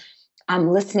album,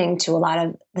 I'm listening to a lot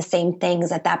of the same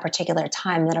things at that particular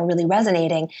time that are really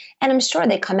resonating. And I'm sure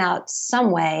they come out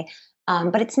some way.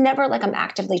 But it's never like I'm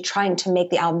actively trying to make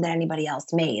the album that anybody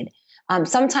else made.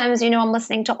 Sometimes, I'm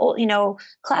listening to old,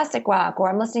 classic rock, or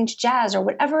I'm listening to jazz, or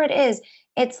whatever it is.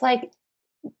 It's like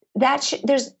that.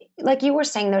 There's, like you were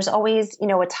saying, there's always,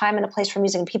 a time and a place for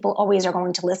music, and people always are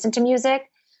going to listen to music.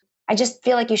 I just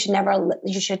feel like you should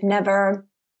never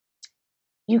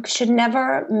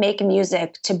make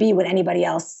music to be what anybody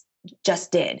else just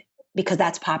did, because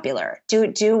that's popular.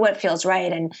 Do what feels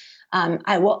right. And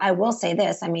I will say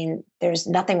this. I mean, there's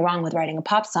nothing wrong with writing a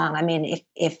pop song. I mean,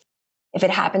 if it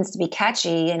happens to be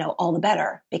catchy, all the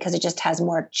better, because it just has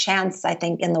more chance, I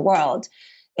think, in the world.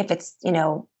 If it's,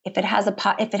 if it has a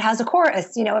chorus, if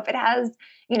it has,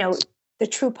 the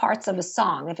true parts of a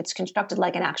song, if it's constructed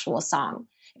like an actual song,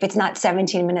 if it's not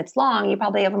 17 minutes long, you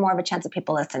probably have more of a chance of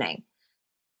people listening.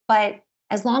 But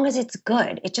as long as it's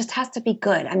good, it just has to be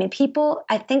good. I mean,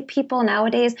 I think people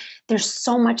nowadays, there's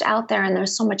so much out there and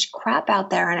there's so much crap out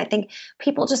there. And I think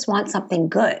people just want something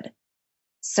good.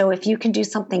 So if you can do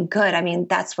something good, I mean,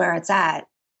 that's where it's at.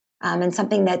 And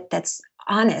something that's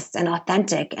honest and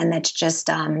authentic, and that's just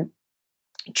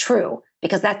true,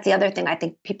 because that's the other thing I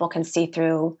think people can see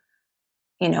through,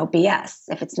 BS.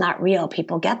 If it's not real,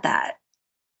 people get that.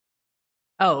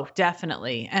 Oh,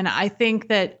 definitely. And I think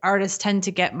that artists tend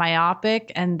to get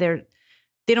myopic, and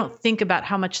they don't think about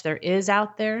how much there is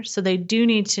out there. So they do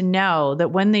need to know that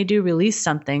when they do release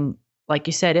something, like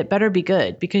you said, it better be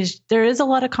good, because there is a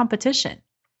lot of competition.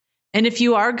 And if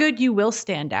you are good, you will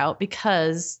stand out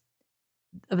because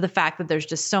of the fact that there's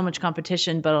just so much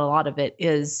competition, but a lot of it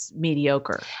is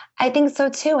mediocre. I think so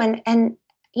too. And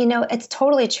it's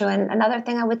totally true. And another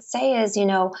thing I would say is,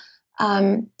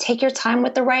 take your time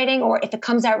with the writing, or if it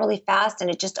comes out really fast and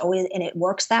it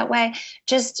works that way,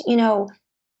 just,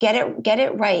 get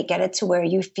it right. Get it to where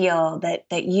you feel that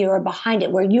you're behind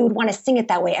it, where you would want to sing it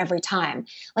that way every time.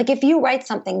 Like if you write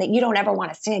something that you don't ever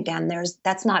want to sing again,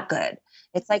 that's not good.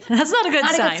 It's like, that's not a good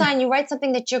sign. Not a good sign. You write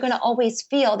something that you're going to always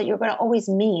feel, that you're going to always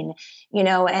mean,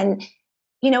 and,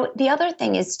 the other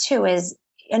thing is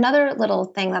another little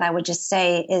thing that I would just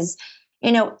say is,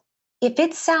 if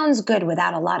it sounds good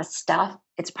without a lot of stuff,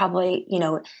 it's probably,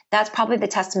 that's probably the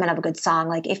testament of a good song.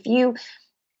 Like if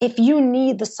you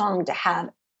need the song to have,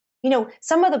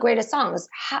 some of the greatest songs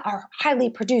are highly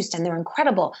produced and they're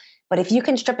incredible, but if you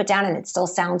can strip it down and it still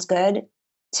sounds good,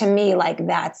 to me, like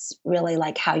that's really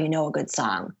like how you know a good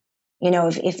song.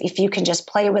 If you can just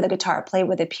play with a guitar, play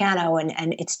with a piano,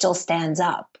 and it still stands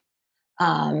up,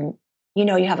 you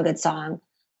have a good song.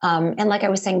 And like I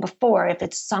was saying before, if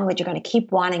it's a song that you're going to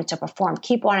keep wanting to perform,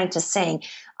 keep wanting to sing,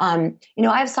 I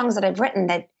have songs that I've written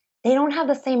that they don't have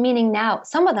the same meaning now.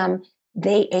 Some of them,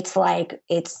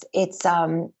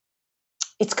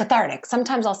 it's cathartic.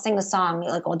 Sometimes I'll sing a song,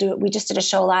 like I'll do it. We just did a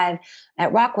show live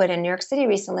at Rockwood in New York City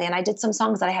recently, and I did some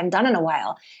songs that I hadn't done in a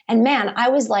while. And man, I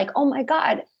was like, oh my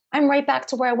God, I'm right back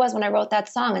to where I was when I wrote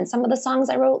that song. And some of the songs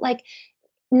I wrote like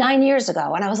 9 years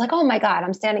ago. And I was like, oh my God,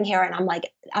 I'm standing here and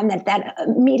I'm at that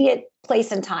immediate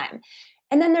place in time.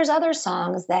 And then there's other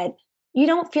songs that you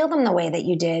don't feel them the way that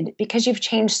you did because you've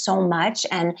changed so much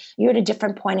and you're at a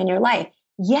different point in your life,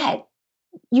 yet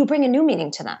you bring a new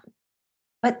meaning to them.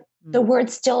 But the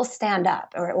words still stand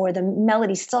up, or the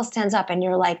melody still stands up, and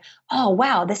you're like, oh,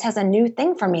 wow, this has a new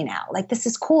thing for me now. Like, this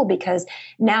is cool because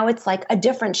now it's like a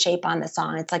different shape on the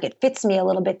song. It's like it fits me a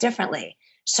little bit differently.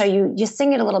 So you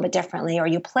sing it a little bit differently, or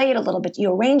you play it a little bit,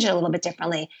 you arrange it a little bit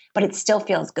differently, but it still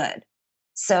feels good.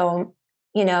 So,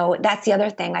 that's the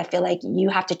other thing. I feel like you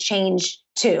have to change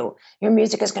too. Your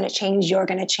music is going to change. You're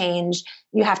going to change.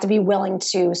 You have to be willing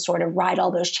to sort of ride all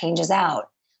those changes out.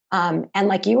 And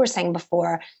like you were saying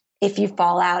before, if you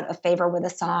fall out of favor with a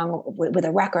song, with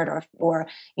a record, or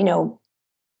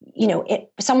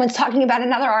someone's talking about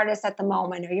another artist at the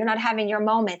moment, or you're not having your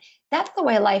moment, that's the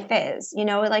way life is.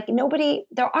 Like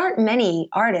there aren't many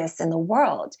artists in the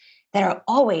world that are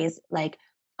always like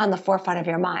on the forefront of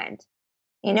your mind.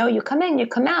 You come in, you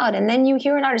come out, and then you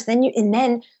hear an artist, and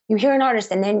then you hear an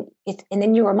artist, and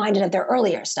then you're reminded of their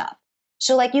earlier stuff.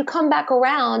 So like you come back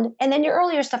around, and then your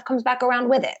earlier stuff comes back around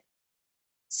with it.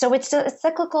 So it's a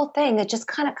cyclical thing that just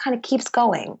kind of keeps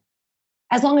going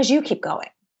as long as you keep going.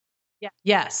 Yeah.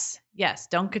 Yes.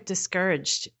 Don't get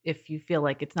discouraged if you feel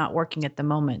like it's not working at the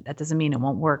moment. That doesn't mean it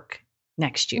won't work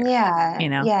next year. Yeah.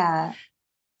 Yeah.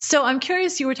 So I'm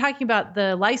curious, you were talking about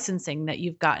the licensing that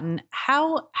you've gotten.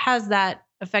 How has that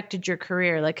affected your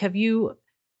career? Like,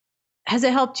 has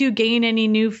it helped you gain any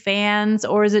new fans,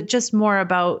 or is it just more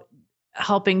about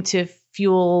helping to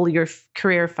fuel your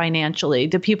career financially?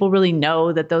 Do people really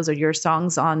know that those are your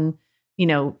songs on,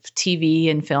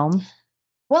 TV and film?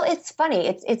 Well, it's funny.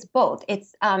 It's both.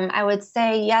 I would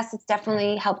say, yes, it's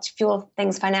definitely helped fuel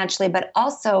things financially, but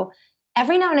also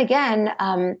every now and again,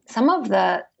 some of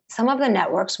the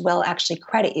networks will actually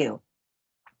credit you.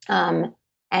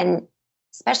 And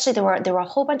especially there were a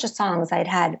whole bunch of songs I'd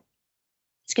had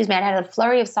a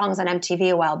flurry of songs on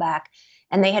MTV a while back,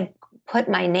 and they had put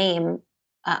my name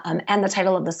and the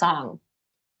title of the song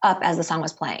up as the song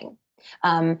was playing.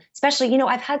 Especially,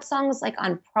 I've had songs like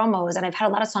on promos, and I've had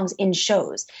a lot of songs in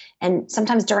shows. And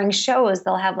sometimes during shows,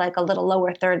 they'll have like a little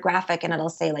lower third graphic, and it'll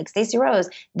say like Stacie Rose,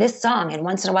 this song. And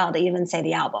once in a while, they even say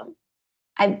the album.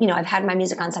 I've had my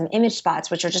music on some image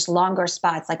spots, which are just longer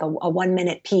spots, like a 1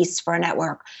 minute piece for a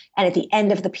network. And at the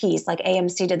end of the piece, like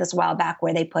AMC did this a while back,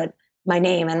 where they put my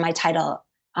name and my title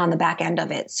on the back end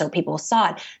of it, so people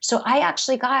saw it. So I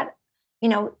actually got,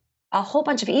 a whole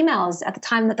bunch of emails at the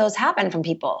time that those happened from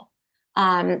people.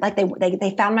 Like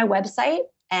they found my website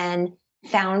and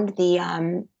found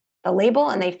the label,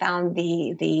 and they found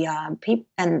the people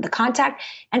and the contact,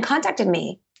 and contacted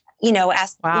me.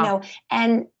 Asked, wow.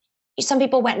 And some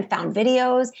people went and found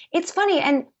videos. It's funny,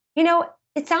 and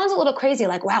it sounds a little crazy,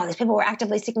 like, wow, these people were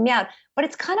actively seeking me out, but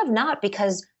it's kind of not,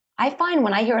 because I find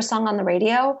when I hear a song on the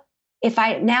radio,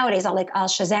 nowadays I'll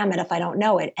Shazam it if I don't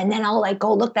know it. And then I'll like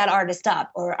go look that artist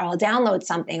up, or I'll download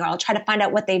something, or I'll try to find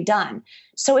out what they've done.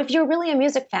 So if you're really a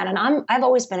music fan, and I've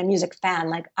always been a music fan,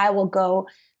 like I will go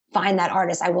find that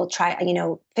artist. I will try,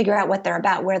 figure out what they're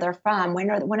about, where they're from, when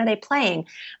are they playing,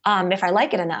 if I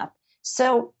like it enough.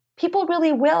 So people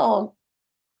really will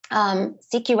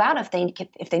seek you out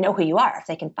if they know who you are, if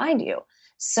they can find you.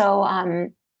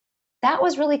 So that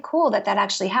was really cool that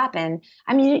actually happened.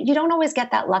 I mean, you don't always get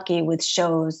that lucky with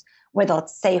shows where they'll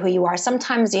say who you are.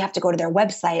 Sometimes you have to go to their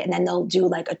website, and then they'll do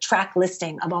like a track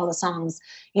listing of all the songs,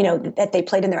 that they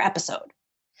played in their episode.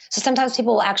 So sometimes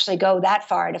people will actually go that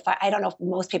far. I don't know if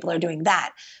most people are doing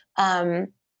that.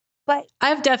 But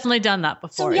I've definitely done that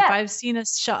before. So, yeah. If I've seen a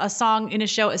song in a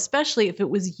show, especially if it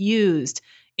was used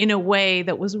in a way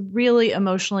that was really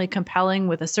emotionally compelling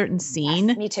with a certain scene.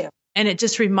 Yes, me too. And it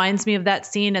just reminds me of that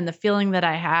scene and the feeling that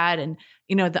I had. And,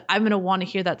 I'm going to want to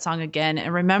hear that song again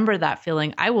and remember that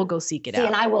feeling. I will go seek it out.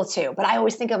 And I will too. But I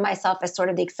always think of myself as sort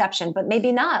of the exception, but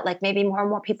maybe not. Like maybe more and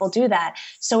more people do that.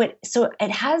 So it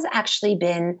has actually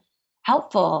been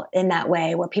helpful in that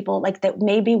way, where people like that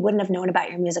maybe wouldn't have known about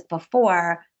your music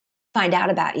before find out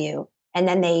about you. And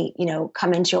then they,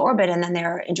 come into your orbit, and then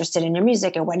they're interested in your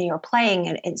music and when you're playing.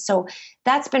 And so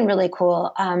that's been really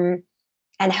cool and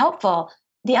helpful.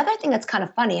 The other thing that's kind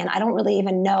of funny, and I don't really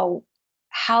even know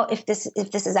if this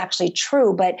is actually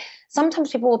true, but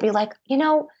sometimes people will be like,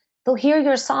 they'll hear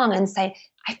your song and say,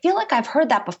 I feel like I've heard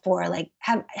that before. Like,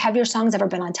 have your songs ever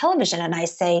been on television? And I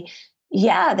say,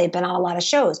 yeah, they've been on a lot of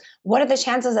shows. What are the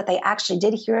chances that they actually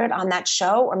did hear it on that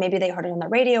show? Or maybe they heard it on the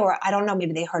radio, or I don't know,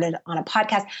 maybe they heard it on a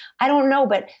podcast. I don't know,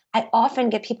 but I often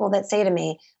get people that say to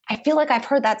me, I feel like I've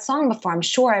heard that song before. I'm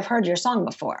sure I've heard your song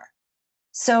before.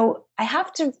 So I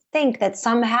have to think that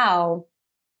somehow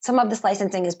some of this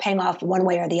licensing is paying off one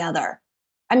way or the other.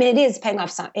 I mean, it is paying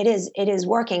off. It is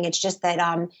working. It's just that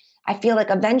I feel like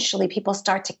eventually people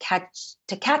start to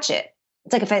catch it.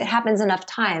 It's like if it happens enough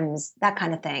times, that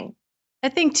kind of thing. I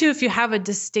think too, if you have a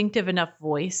distinctive enough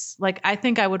voice, like I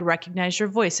think I would recognize your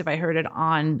voice if I heard it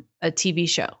on a TV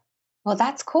show. Well,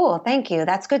 that's cool. Thank you.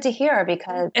 That's good to hear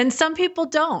and some people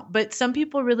don't, but some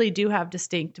people really do have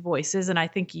distinct voices. And I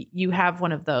think you have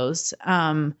one of those.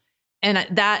 And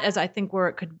that is, I think, where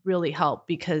it could really help,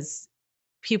 because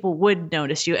people would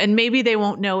notice you, and maybe they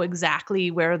won't know exactly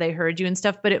where they heard you and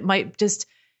stuff, but it might it's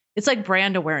like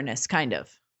brand awareness kind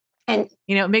of. And,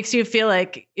 it makes you feel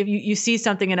like if you see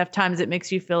something enough times, it makes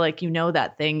you feel like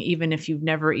that thing, even if you've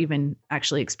never even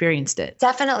actually experienced it.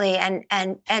 Definitely. And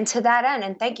to that end,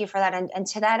 and thank you for that. And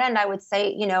to that end, I would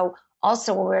say,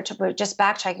 also when we were just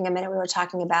backtracking a minute, we were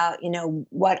talking about,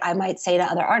 what I might say to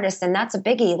other artists. And that's a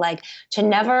biggie, like to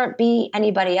never be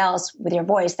anybody else with your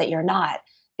voice that you're not,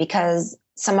 because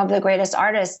some of the greatest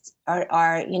artists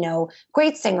are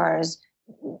great singers,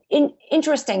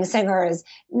 interesting singers,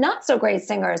 not so great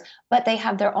singers, but they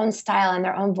have their own style and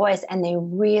their own voice, and they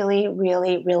really,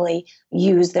 really, really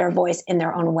use their voice in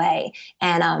their own way.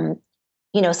 And,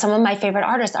 some of my favorite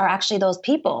artists are actually those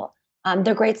people.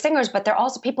 They're great singers, but they're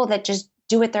also people that just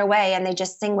do it their way and they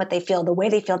just sing what they feel, the way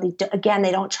they feel. Again,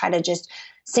 they don't try to just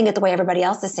sing it the way everybody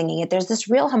else is singing it. There's this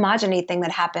real homogeneity thing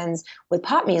that happens with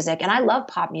pop music. And I love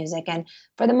pop music. And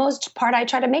for the most part, I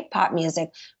try to make pop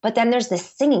music. But then there's this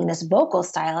singing, this vocal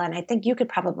style. And I think you could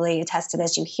probably attest to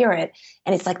this. You hear it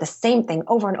and it's like the same thing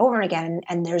over and over again.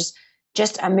 And there's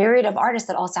just a myriad of artists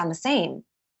that all sound the same.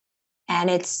 And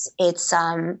it's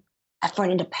for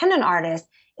an independent artist,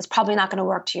 it's probably not going to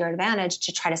work to your advantage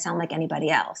to try to sound like anybody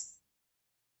else.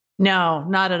 No,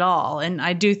 not at all. And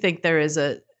I do think there is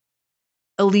a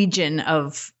legion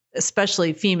of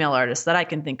especially female artists that I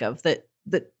can think of that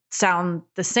sound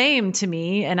the same to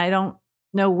me. And I don't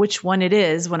know which one it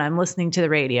is when I'm listening to the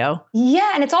radio.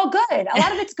 Yeah. And it's all good. A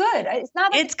lot of it's good. It's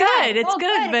not. It's good. It's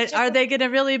good. But are they going to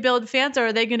really build fans, or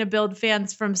are they going to build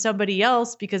fans from somebody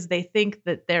else because they think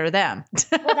that they're them?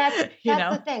 Well, that's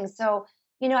the thing. So,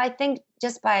 I think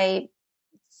just by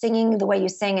singing the way you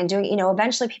sing and doing,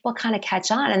 eventually people kind of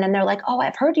catch on and then they're like, oh,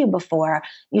 I've heard you before.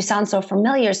 You sound so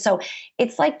familiar. So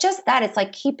it's like just that. It's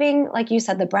like keeping, like you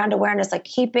said, the brand awareness, like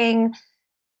keeping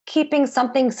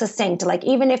something succinct. Like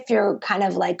even if you're kind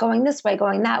of like going this way,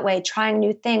 going that way, trying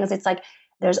new things, it's like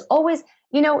there's always,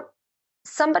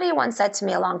 somebody once said to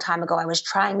me a long time ago, I was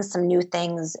trying some new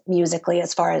things musically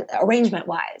as far as arrangement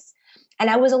wise. And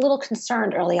I was a little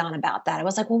concerned early on about that. I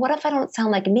was like, well, what if I don't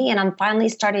sound like me? And I'm finally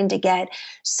starting to get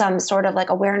some sort of like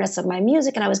awareness of my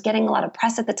music. And I was getting a lot of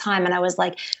press at the time. And I was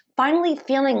like, finally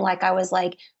feeling like I was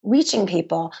like reaching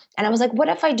people. And I was like, what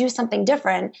if I do something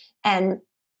different? And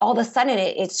all of a sudden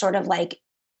it sort of like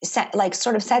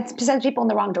sends people in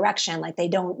the wrong direction. Like they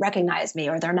don't recognize me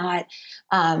or they're not,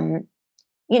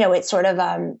 it sort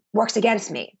of works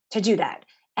against me to do that.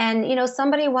 And,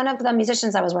 one of the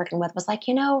musicians I was working with was like,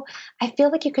 I feel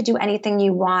like you could do anything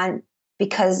you want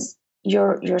because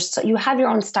you have your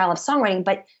own style of songwriting,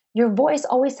 but your voice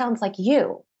always sounds like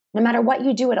you. No matter what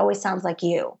you do, it always sounds like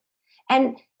you.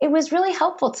 And it was really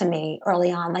helpful to me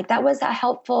early on. Like that was a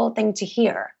helpful thing to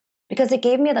hear because it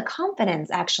gave me the confidence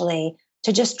actually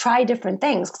to just try different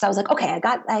things. Cause I was like, okay, I've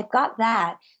got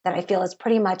that I feel is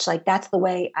pretty much like, that's the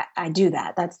way I do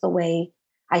that. That's the way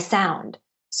I sound.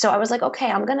 So I was like,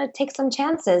 okay, I'm going to take some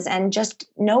chances and just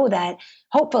know that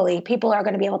hopefully people are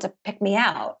going to be able to pick me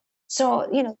out. So,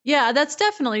 Yeah, that's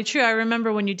definitely true. I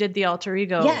remember when you did the Alter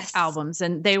Ego albums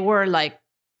and they were like,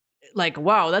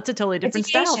 wow, that's a totally different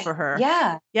style for her.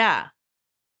 Yeah. Yeah.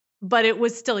 But it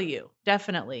was still you,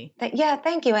 definitely. Yeah,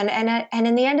 thank you. And at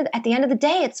the end of the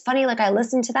day, it's funny. Like I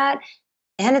listened to that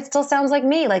and it still sounds like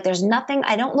me. Like there's nothing,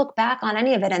 I don't look back on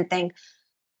any of it and think,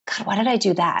 God, why did I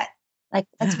do that? Like,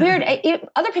 that's weird.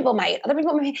 Other people might.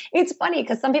 It's funny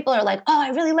because some people are like, oh,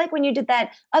 I really like when you did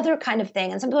that other kind of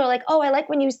thing. And some people are like, oh, I like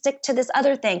when you stick to this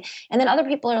other thing. And then other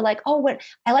people are like, oh,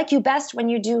 I like you best when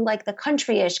you do like the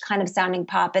country-ish kind of sounding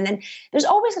pop. And then there's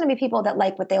always going to be people that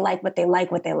like what they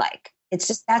like. It's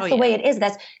just, that's the way it is.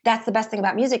 That's the best thing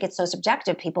about music. It's so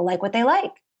subjective. People like what they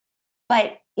like.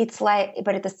 But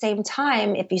at the same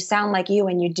time, if you sound like you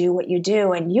and you do what you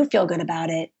do and you feel good about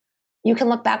it, you can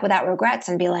look back without regrets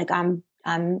and be like, I'm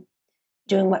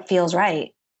doing what feels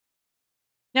right.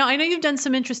 Now, I know you've done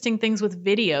some interesting things with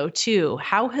video too.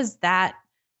 How has that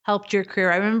helped your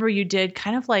career? I remember you did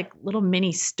kind of like little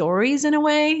mini stories in a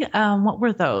way. What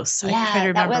were those? Yeah, I try to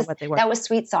remember what they were. That was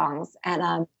Sweet Songs. And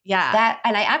I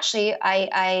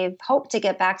hope to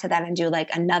get back to that and do like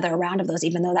another round of those,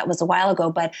 even though that was a while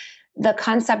ago. But the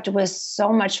concept was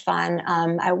so much fun.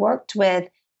 I worked with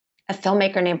a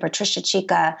filmmaker named Patricia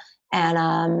Chica.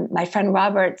 And my friend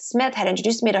Robert Smith had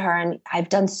introduced me to her, and I've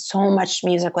done so much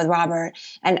music with Robert.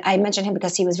 And I mentioned him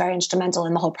because he was very instrumental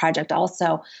in the whole project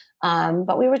also.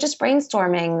 But we were just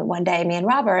brainstorming one day, me and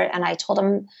Robert, and I told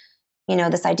him,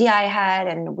 this idea I had,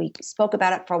 and we spoke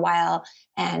about it for a while.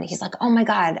 And he's like, oh my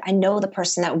God, I know the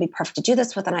person that would be perfect to do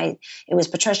this with. And it was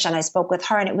Patricia, and I spoke with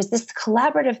her, and it was this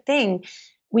collaborative thing.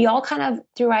 We all kind of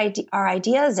threw our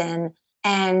ideas in,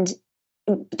 and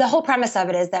the whole premise of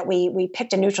it is that we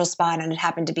picked a neutral spot and it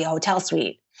happened to be a hotel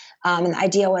suite. And the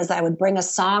idea was I would bring a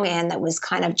song in that was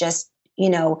kind of just,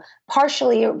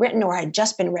 partially written or had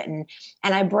just been written.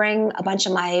 And I bring a bunch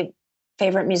of my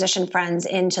favorite musician friends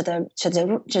into the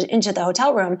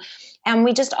hotel room. And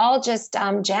we just all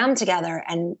jam together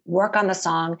and work on the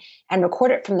song and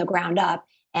record it from the ground up.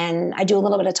 And I do a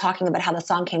little bit of talking about how the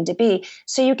song came to be.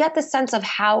 So you get the sense of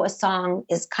how a song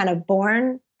is kind of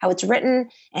born, how it's written,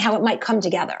 and how it might come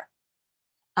together.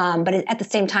 But at the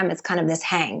same time, it's kind of this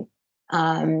hang.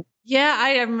 Yeah, I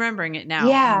am remembering it now.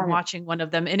 Yeah. I'm watching one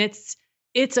of them. And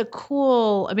it's a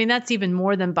cool, that's even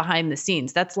more than behind the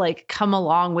scenes. That's like come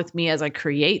along with me as I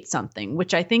create something,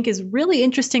 which I think is really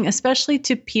interesting, especially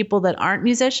to people that aren't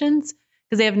musicians,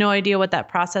 because they have no idea what that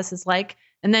process is like.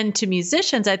 And then to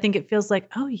musicians, I think it feels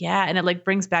like, oh yeah. And it like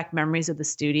brings back memories of the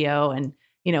studio and,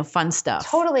 fun stuff.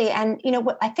 Totally. And,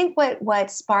 I think what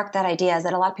sparked that idea is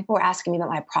that a lot of people were asking me about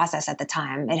my process at the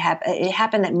time. It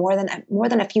happened that more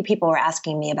than a few people were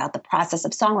asking me about the process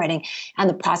of songwriting and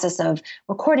the process of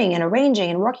recording and arranging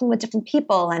and working with different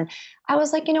people. And I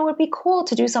was like, it'd be cool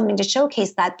to do something to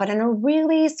showcase that, but in a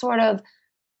really sort of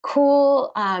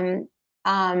cool,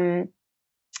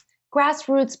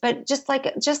 grassroots, but just like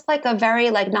a very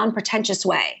like non-pretentious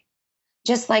way,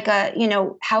 just like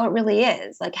how it really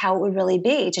is, like how it would really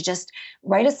be to just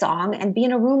write a song and be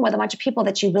in a room with a bunch of people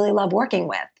that you really love working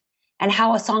with, and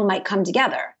how a song might come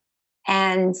together.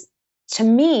 And to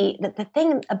me, the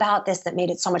thing about this that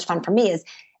made it so much fun for me is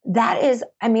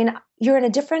you're in a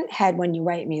different head when you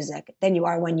write music than you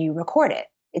are when you record it.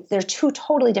 They're two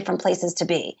totally different places to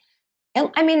be. And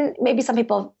maybe some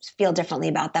people feel differently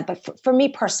about that, but for me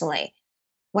personally,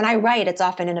 when I write, it's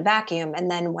often in a vacuum. And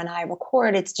then when I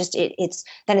record, it's just, it's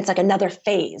like another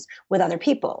phase with other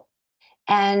people.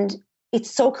 And it's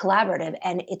so collaborative,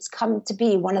 and it's come to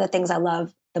be one of the things I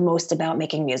love the most about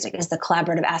making music is the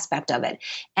collaborative aspect of it.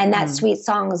 And that Sweet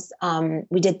Songs,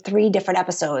 we did 3 different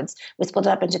episodes. We split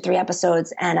it up into 3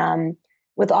 episodes and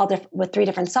with 3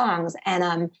 different songs.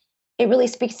 And it really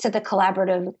speaks to the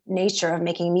collaborative nature of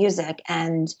making music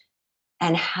and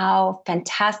how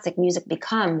fantastic music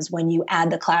becomes when you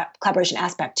add the collaboration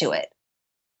aspect to it.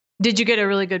 Did you get a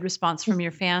really good response from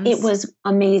your fans? It was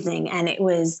amazing. And it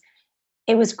was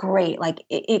great. Like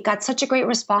it got such a great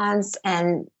response.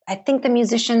 And I think the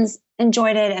musicians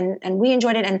enjoyed it and we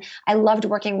enjoyed it. And I loved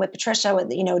working with Patricia with,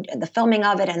 the filming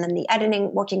of it and then the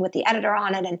editing, working with the editor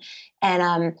on it.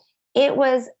 And it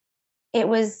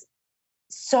was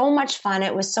so much fun.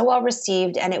 It was so well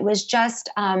received. And it was just,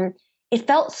 it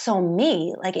felt so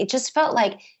me. Like it just felt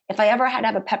like if I ever had to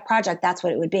have a pet project, that's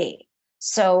what it would be.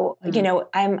 So,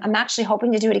 I'm actually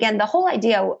hoping to do it again. The whole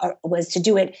idea was to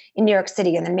do it in New York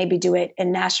City and then maybe do it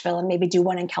in Nashville and maybe do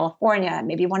one in California,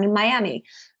 maybe one in Miami.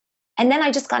 And then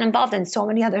I just got involved in so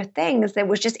many other things that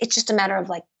it's just a matter of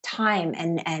like time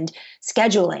and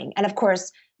scheduling. And of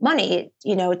course, money,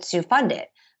 to fund it.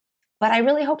 But I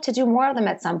really hope to do more of them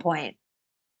at some point.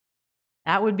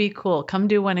 That would be cool. Come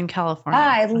do one in California.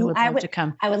 I would love to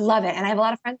come. I would love it. And I have a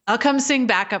lot of friends. I'll come sing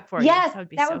backup for you. Yes,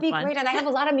 that would be great. And I have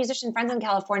a lot of musician friends in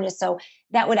California. So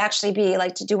that would actually be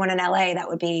like to do one in LA. That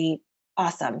would be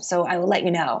awesome. So I will let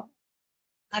you know.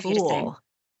 Love you to sing.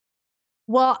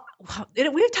 Well,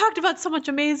 we've talked about so much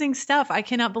amazing stuff. I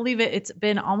cannot believe it. It's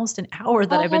been almost an hour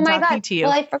that I've been talking to you.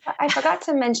 Well, I forgot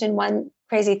to mention one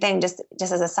crazy thing just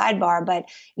as a sidebar, but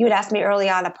you had asked me early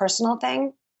on a personal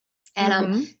thing.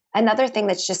 And another thing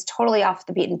that's just totally off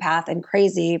the beaten path and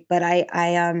crazy, but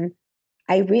I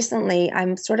recently,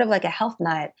 I'm sort of like a health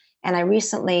nut, and I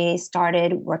recently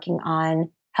started working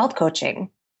on health coaching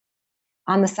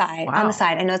on the side. Wow. On the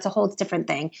side. I know it's a whole different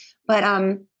thing, but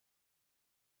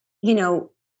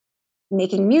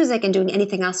making music and doing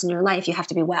anything else in your life, you have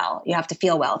to be well. You have to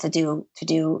feel well to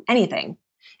do anything,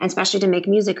 and especially to make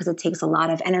music because it takes a lot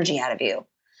of energy out of you.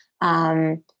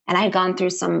 And I had gone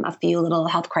through a few little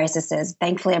health crises.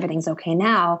 Thankfully, everything's okay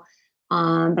now.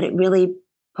 But it really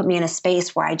put me in a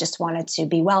space where I just wanted to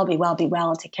be well,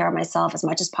 take care of myself as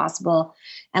much as possible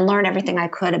and learn everything I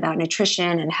could about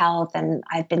nutrition and health. And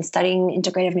I've been studying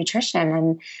integrative nutrition,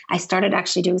 and I started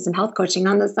actually doing some health coaching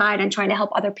on the side and trying to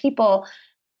help other people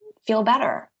feel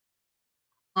better.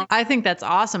 I think that's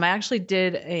awesome. I actually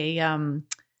did an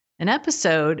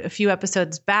episode a few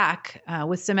episodes back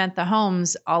with Samantha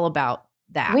Holmes all about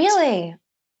that. Really?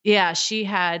 Yeah. She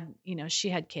had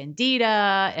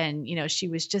candida and, she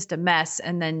was just a mess.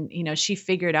 And then, she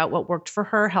figured out what worked for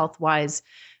her health wise.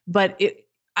 But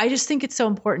I just think it's so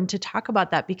important to talk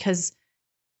about that because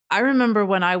I remember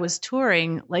when I was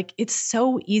touring, like it's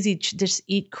so easy to just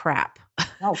eat crap.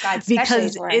 Oh God,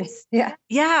 because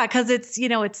because it's,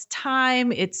 it's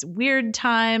time, it's weird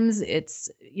times,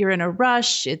 you're in a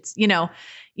rush. It's,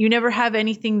 you never have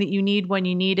anything that you need when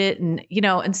you need it. And,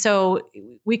 and so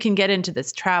we can get into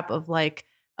this trap of like,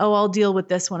 oh, I'll deal with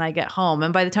this when I get home.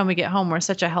 And by the time we get home, we're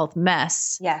such a health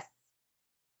mess. Yes.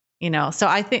 So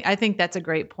I think that's a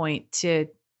great point to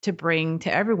bring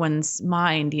to everyone's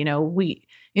mind.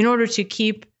 In order to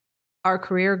keep our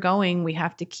career going, we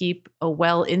have to keep a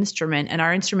well instrument, and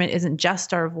our instrument isn't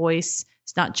just our voice.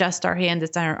 It's not just our hands.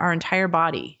 It's our entire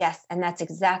body. Yes. And that's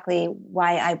exactly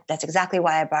why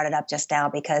I brought it up just now,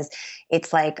 because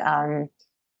it's like,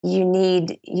 you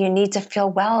need to feel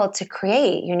well to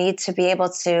create. You need to be able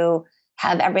to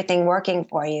have everything working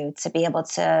for you, to be able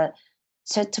to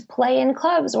to play in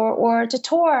clubs or to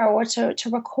tour or to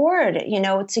record, you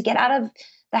know, to get out of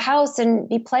the house and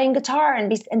be playing guitar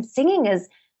and singing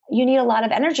you need a lot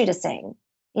of energy to sing.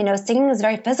 You know, singing is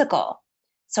very physical.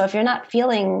 So if you're not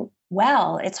feeling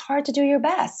well, it's hard to do your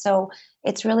best. So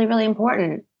it's really, really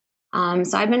important.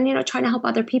 So I've been, you know, trying to help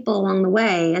other people along the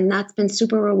way, and that's been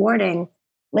super rewarding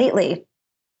lately.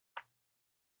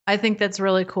 I think that's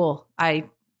really cool. I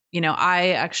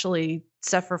actually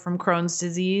suffer from Crohn's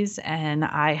disease, and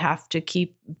I have to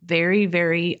keep very,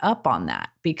 very up on that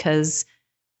because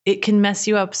it can mess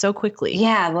you up so quickly.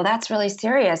 Yeah, well, that's really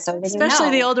serious. So especially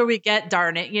the older we get,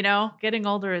 darn it, you know, getting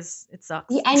older it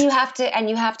sucks. Yeah, and you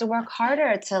have to work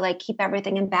harder to like keep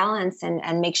everything in balance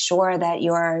and make sure that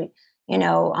you're, you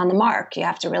know, on the mark. You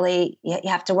have to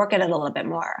work at it a little bit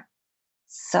more.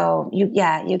 So you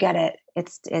get it.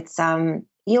 It's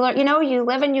you learn, you know, you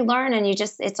live and you learn, and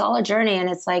it's all a journey, and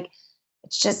it's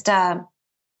just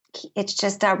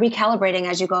recalibrating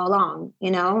as you go along,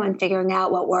 you know, and figuring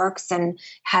out what works and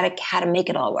how to make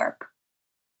it all work.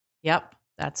 Yep.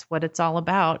 That's what it's all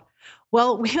about.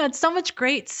 Well, we had so much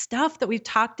great stuff that we've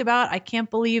talked about. I can't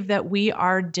believe that we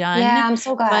are done. Yeah, I'm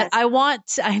so glad. But I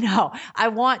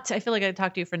feel like I could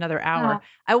talk to you for another hour. Yeah.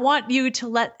 I want you to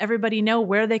let everybody know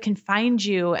where they can find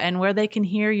you and where they can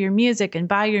hear your music and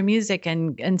buy your music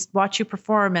and watch you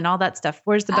perform and all that stuff.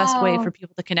 Where's the best way for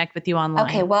people to connect with you online?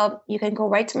 Okay, well, you can go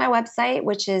right to my website,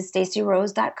 which is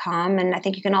stacierose.com. And I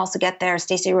think you can also get there,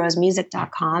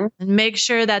 stacierosemusic.com. And make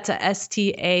sure that's a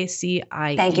Stacie.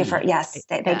 Thank you for,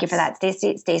 thank you for that.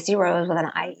 Stacie Rose with an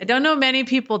I. I don't know many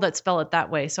people that spell it that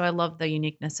way, so I love the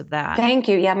uniqueness of that. Thank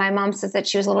you. Yeah, my mom says that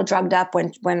she was a little drugged up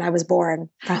when I was born.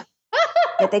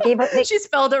 They gave her. She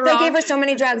spelled it wrong. They gave her so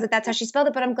many drugs that's how she spelled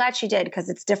it. But I'm glad she did because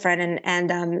it's different.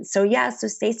 So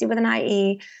Stacie with an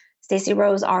IE, Stacie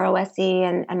Rose ROSE,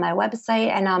 and my website.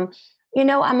 And you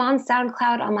know, I'm on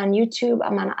SoundCloud. I'm on YouTube.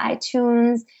 I'm on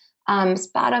iTunes,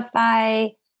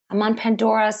 Spotify. I'm on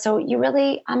Pandora. So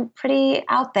I'm pretty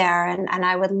out there, and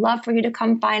I would love for you to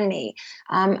come find me.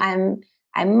 I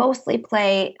mostly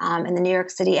play in the New York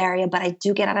City area, but I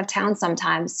do get out of town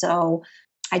sometimes. So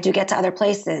I do get to other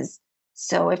places.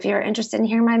 So if you're interested in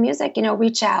hearing my music, you know,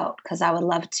 reach out because I would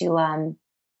love to.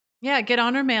 Get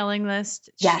on her mailing list.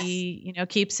 Yes. She, you know,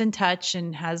 keeps in touch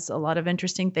and has a lot of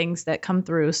interesting things that come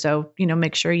through. So, you know,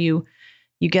 make sure you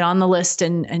get on the list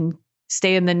and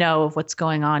stay in the know of what's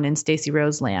going on in Stacie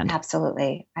Rose land.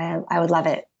 Absolutely. I would love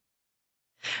it.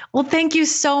 Well, thank you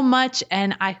so much.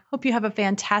 And I hope you have a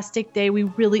fantastic day. We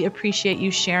really appreciate you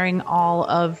sharing all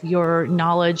of your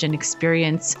knowledge and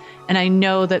experience. And I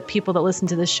know that people that listen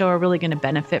to this show are really going to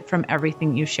benefit from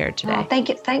everything you shared today. Oh, thank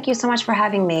you. Thank you so much for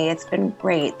having me. It's been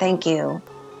great. Thank you.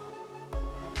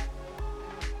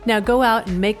 Now go out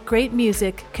and make great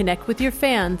music, connect with your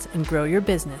fans, and grow your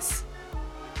business.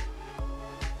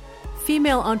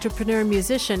 Female Entrepreneur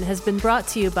Musician has been brought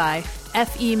to you by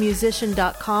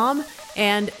FEM69.com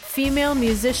and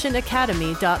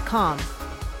FemaleMusicianAcademy.com.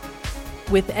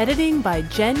 With editing by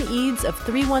Jen Eads of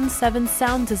 317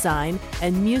 Sound Design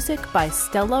and music by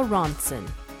Stella Ronson.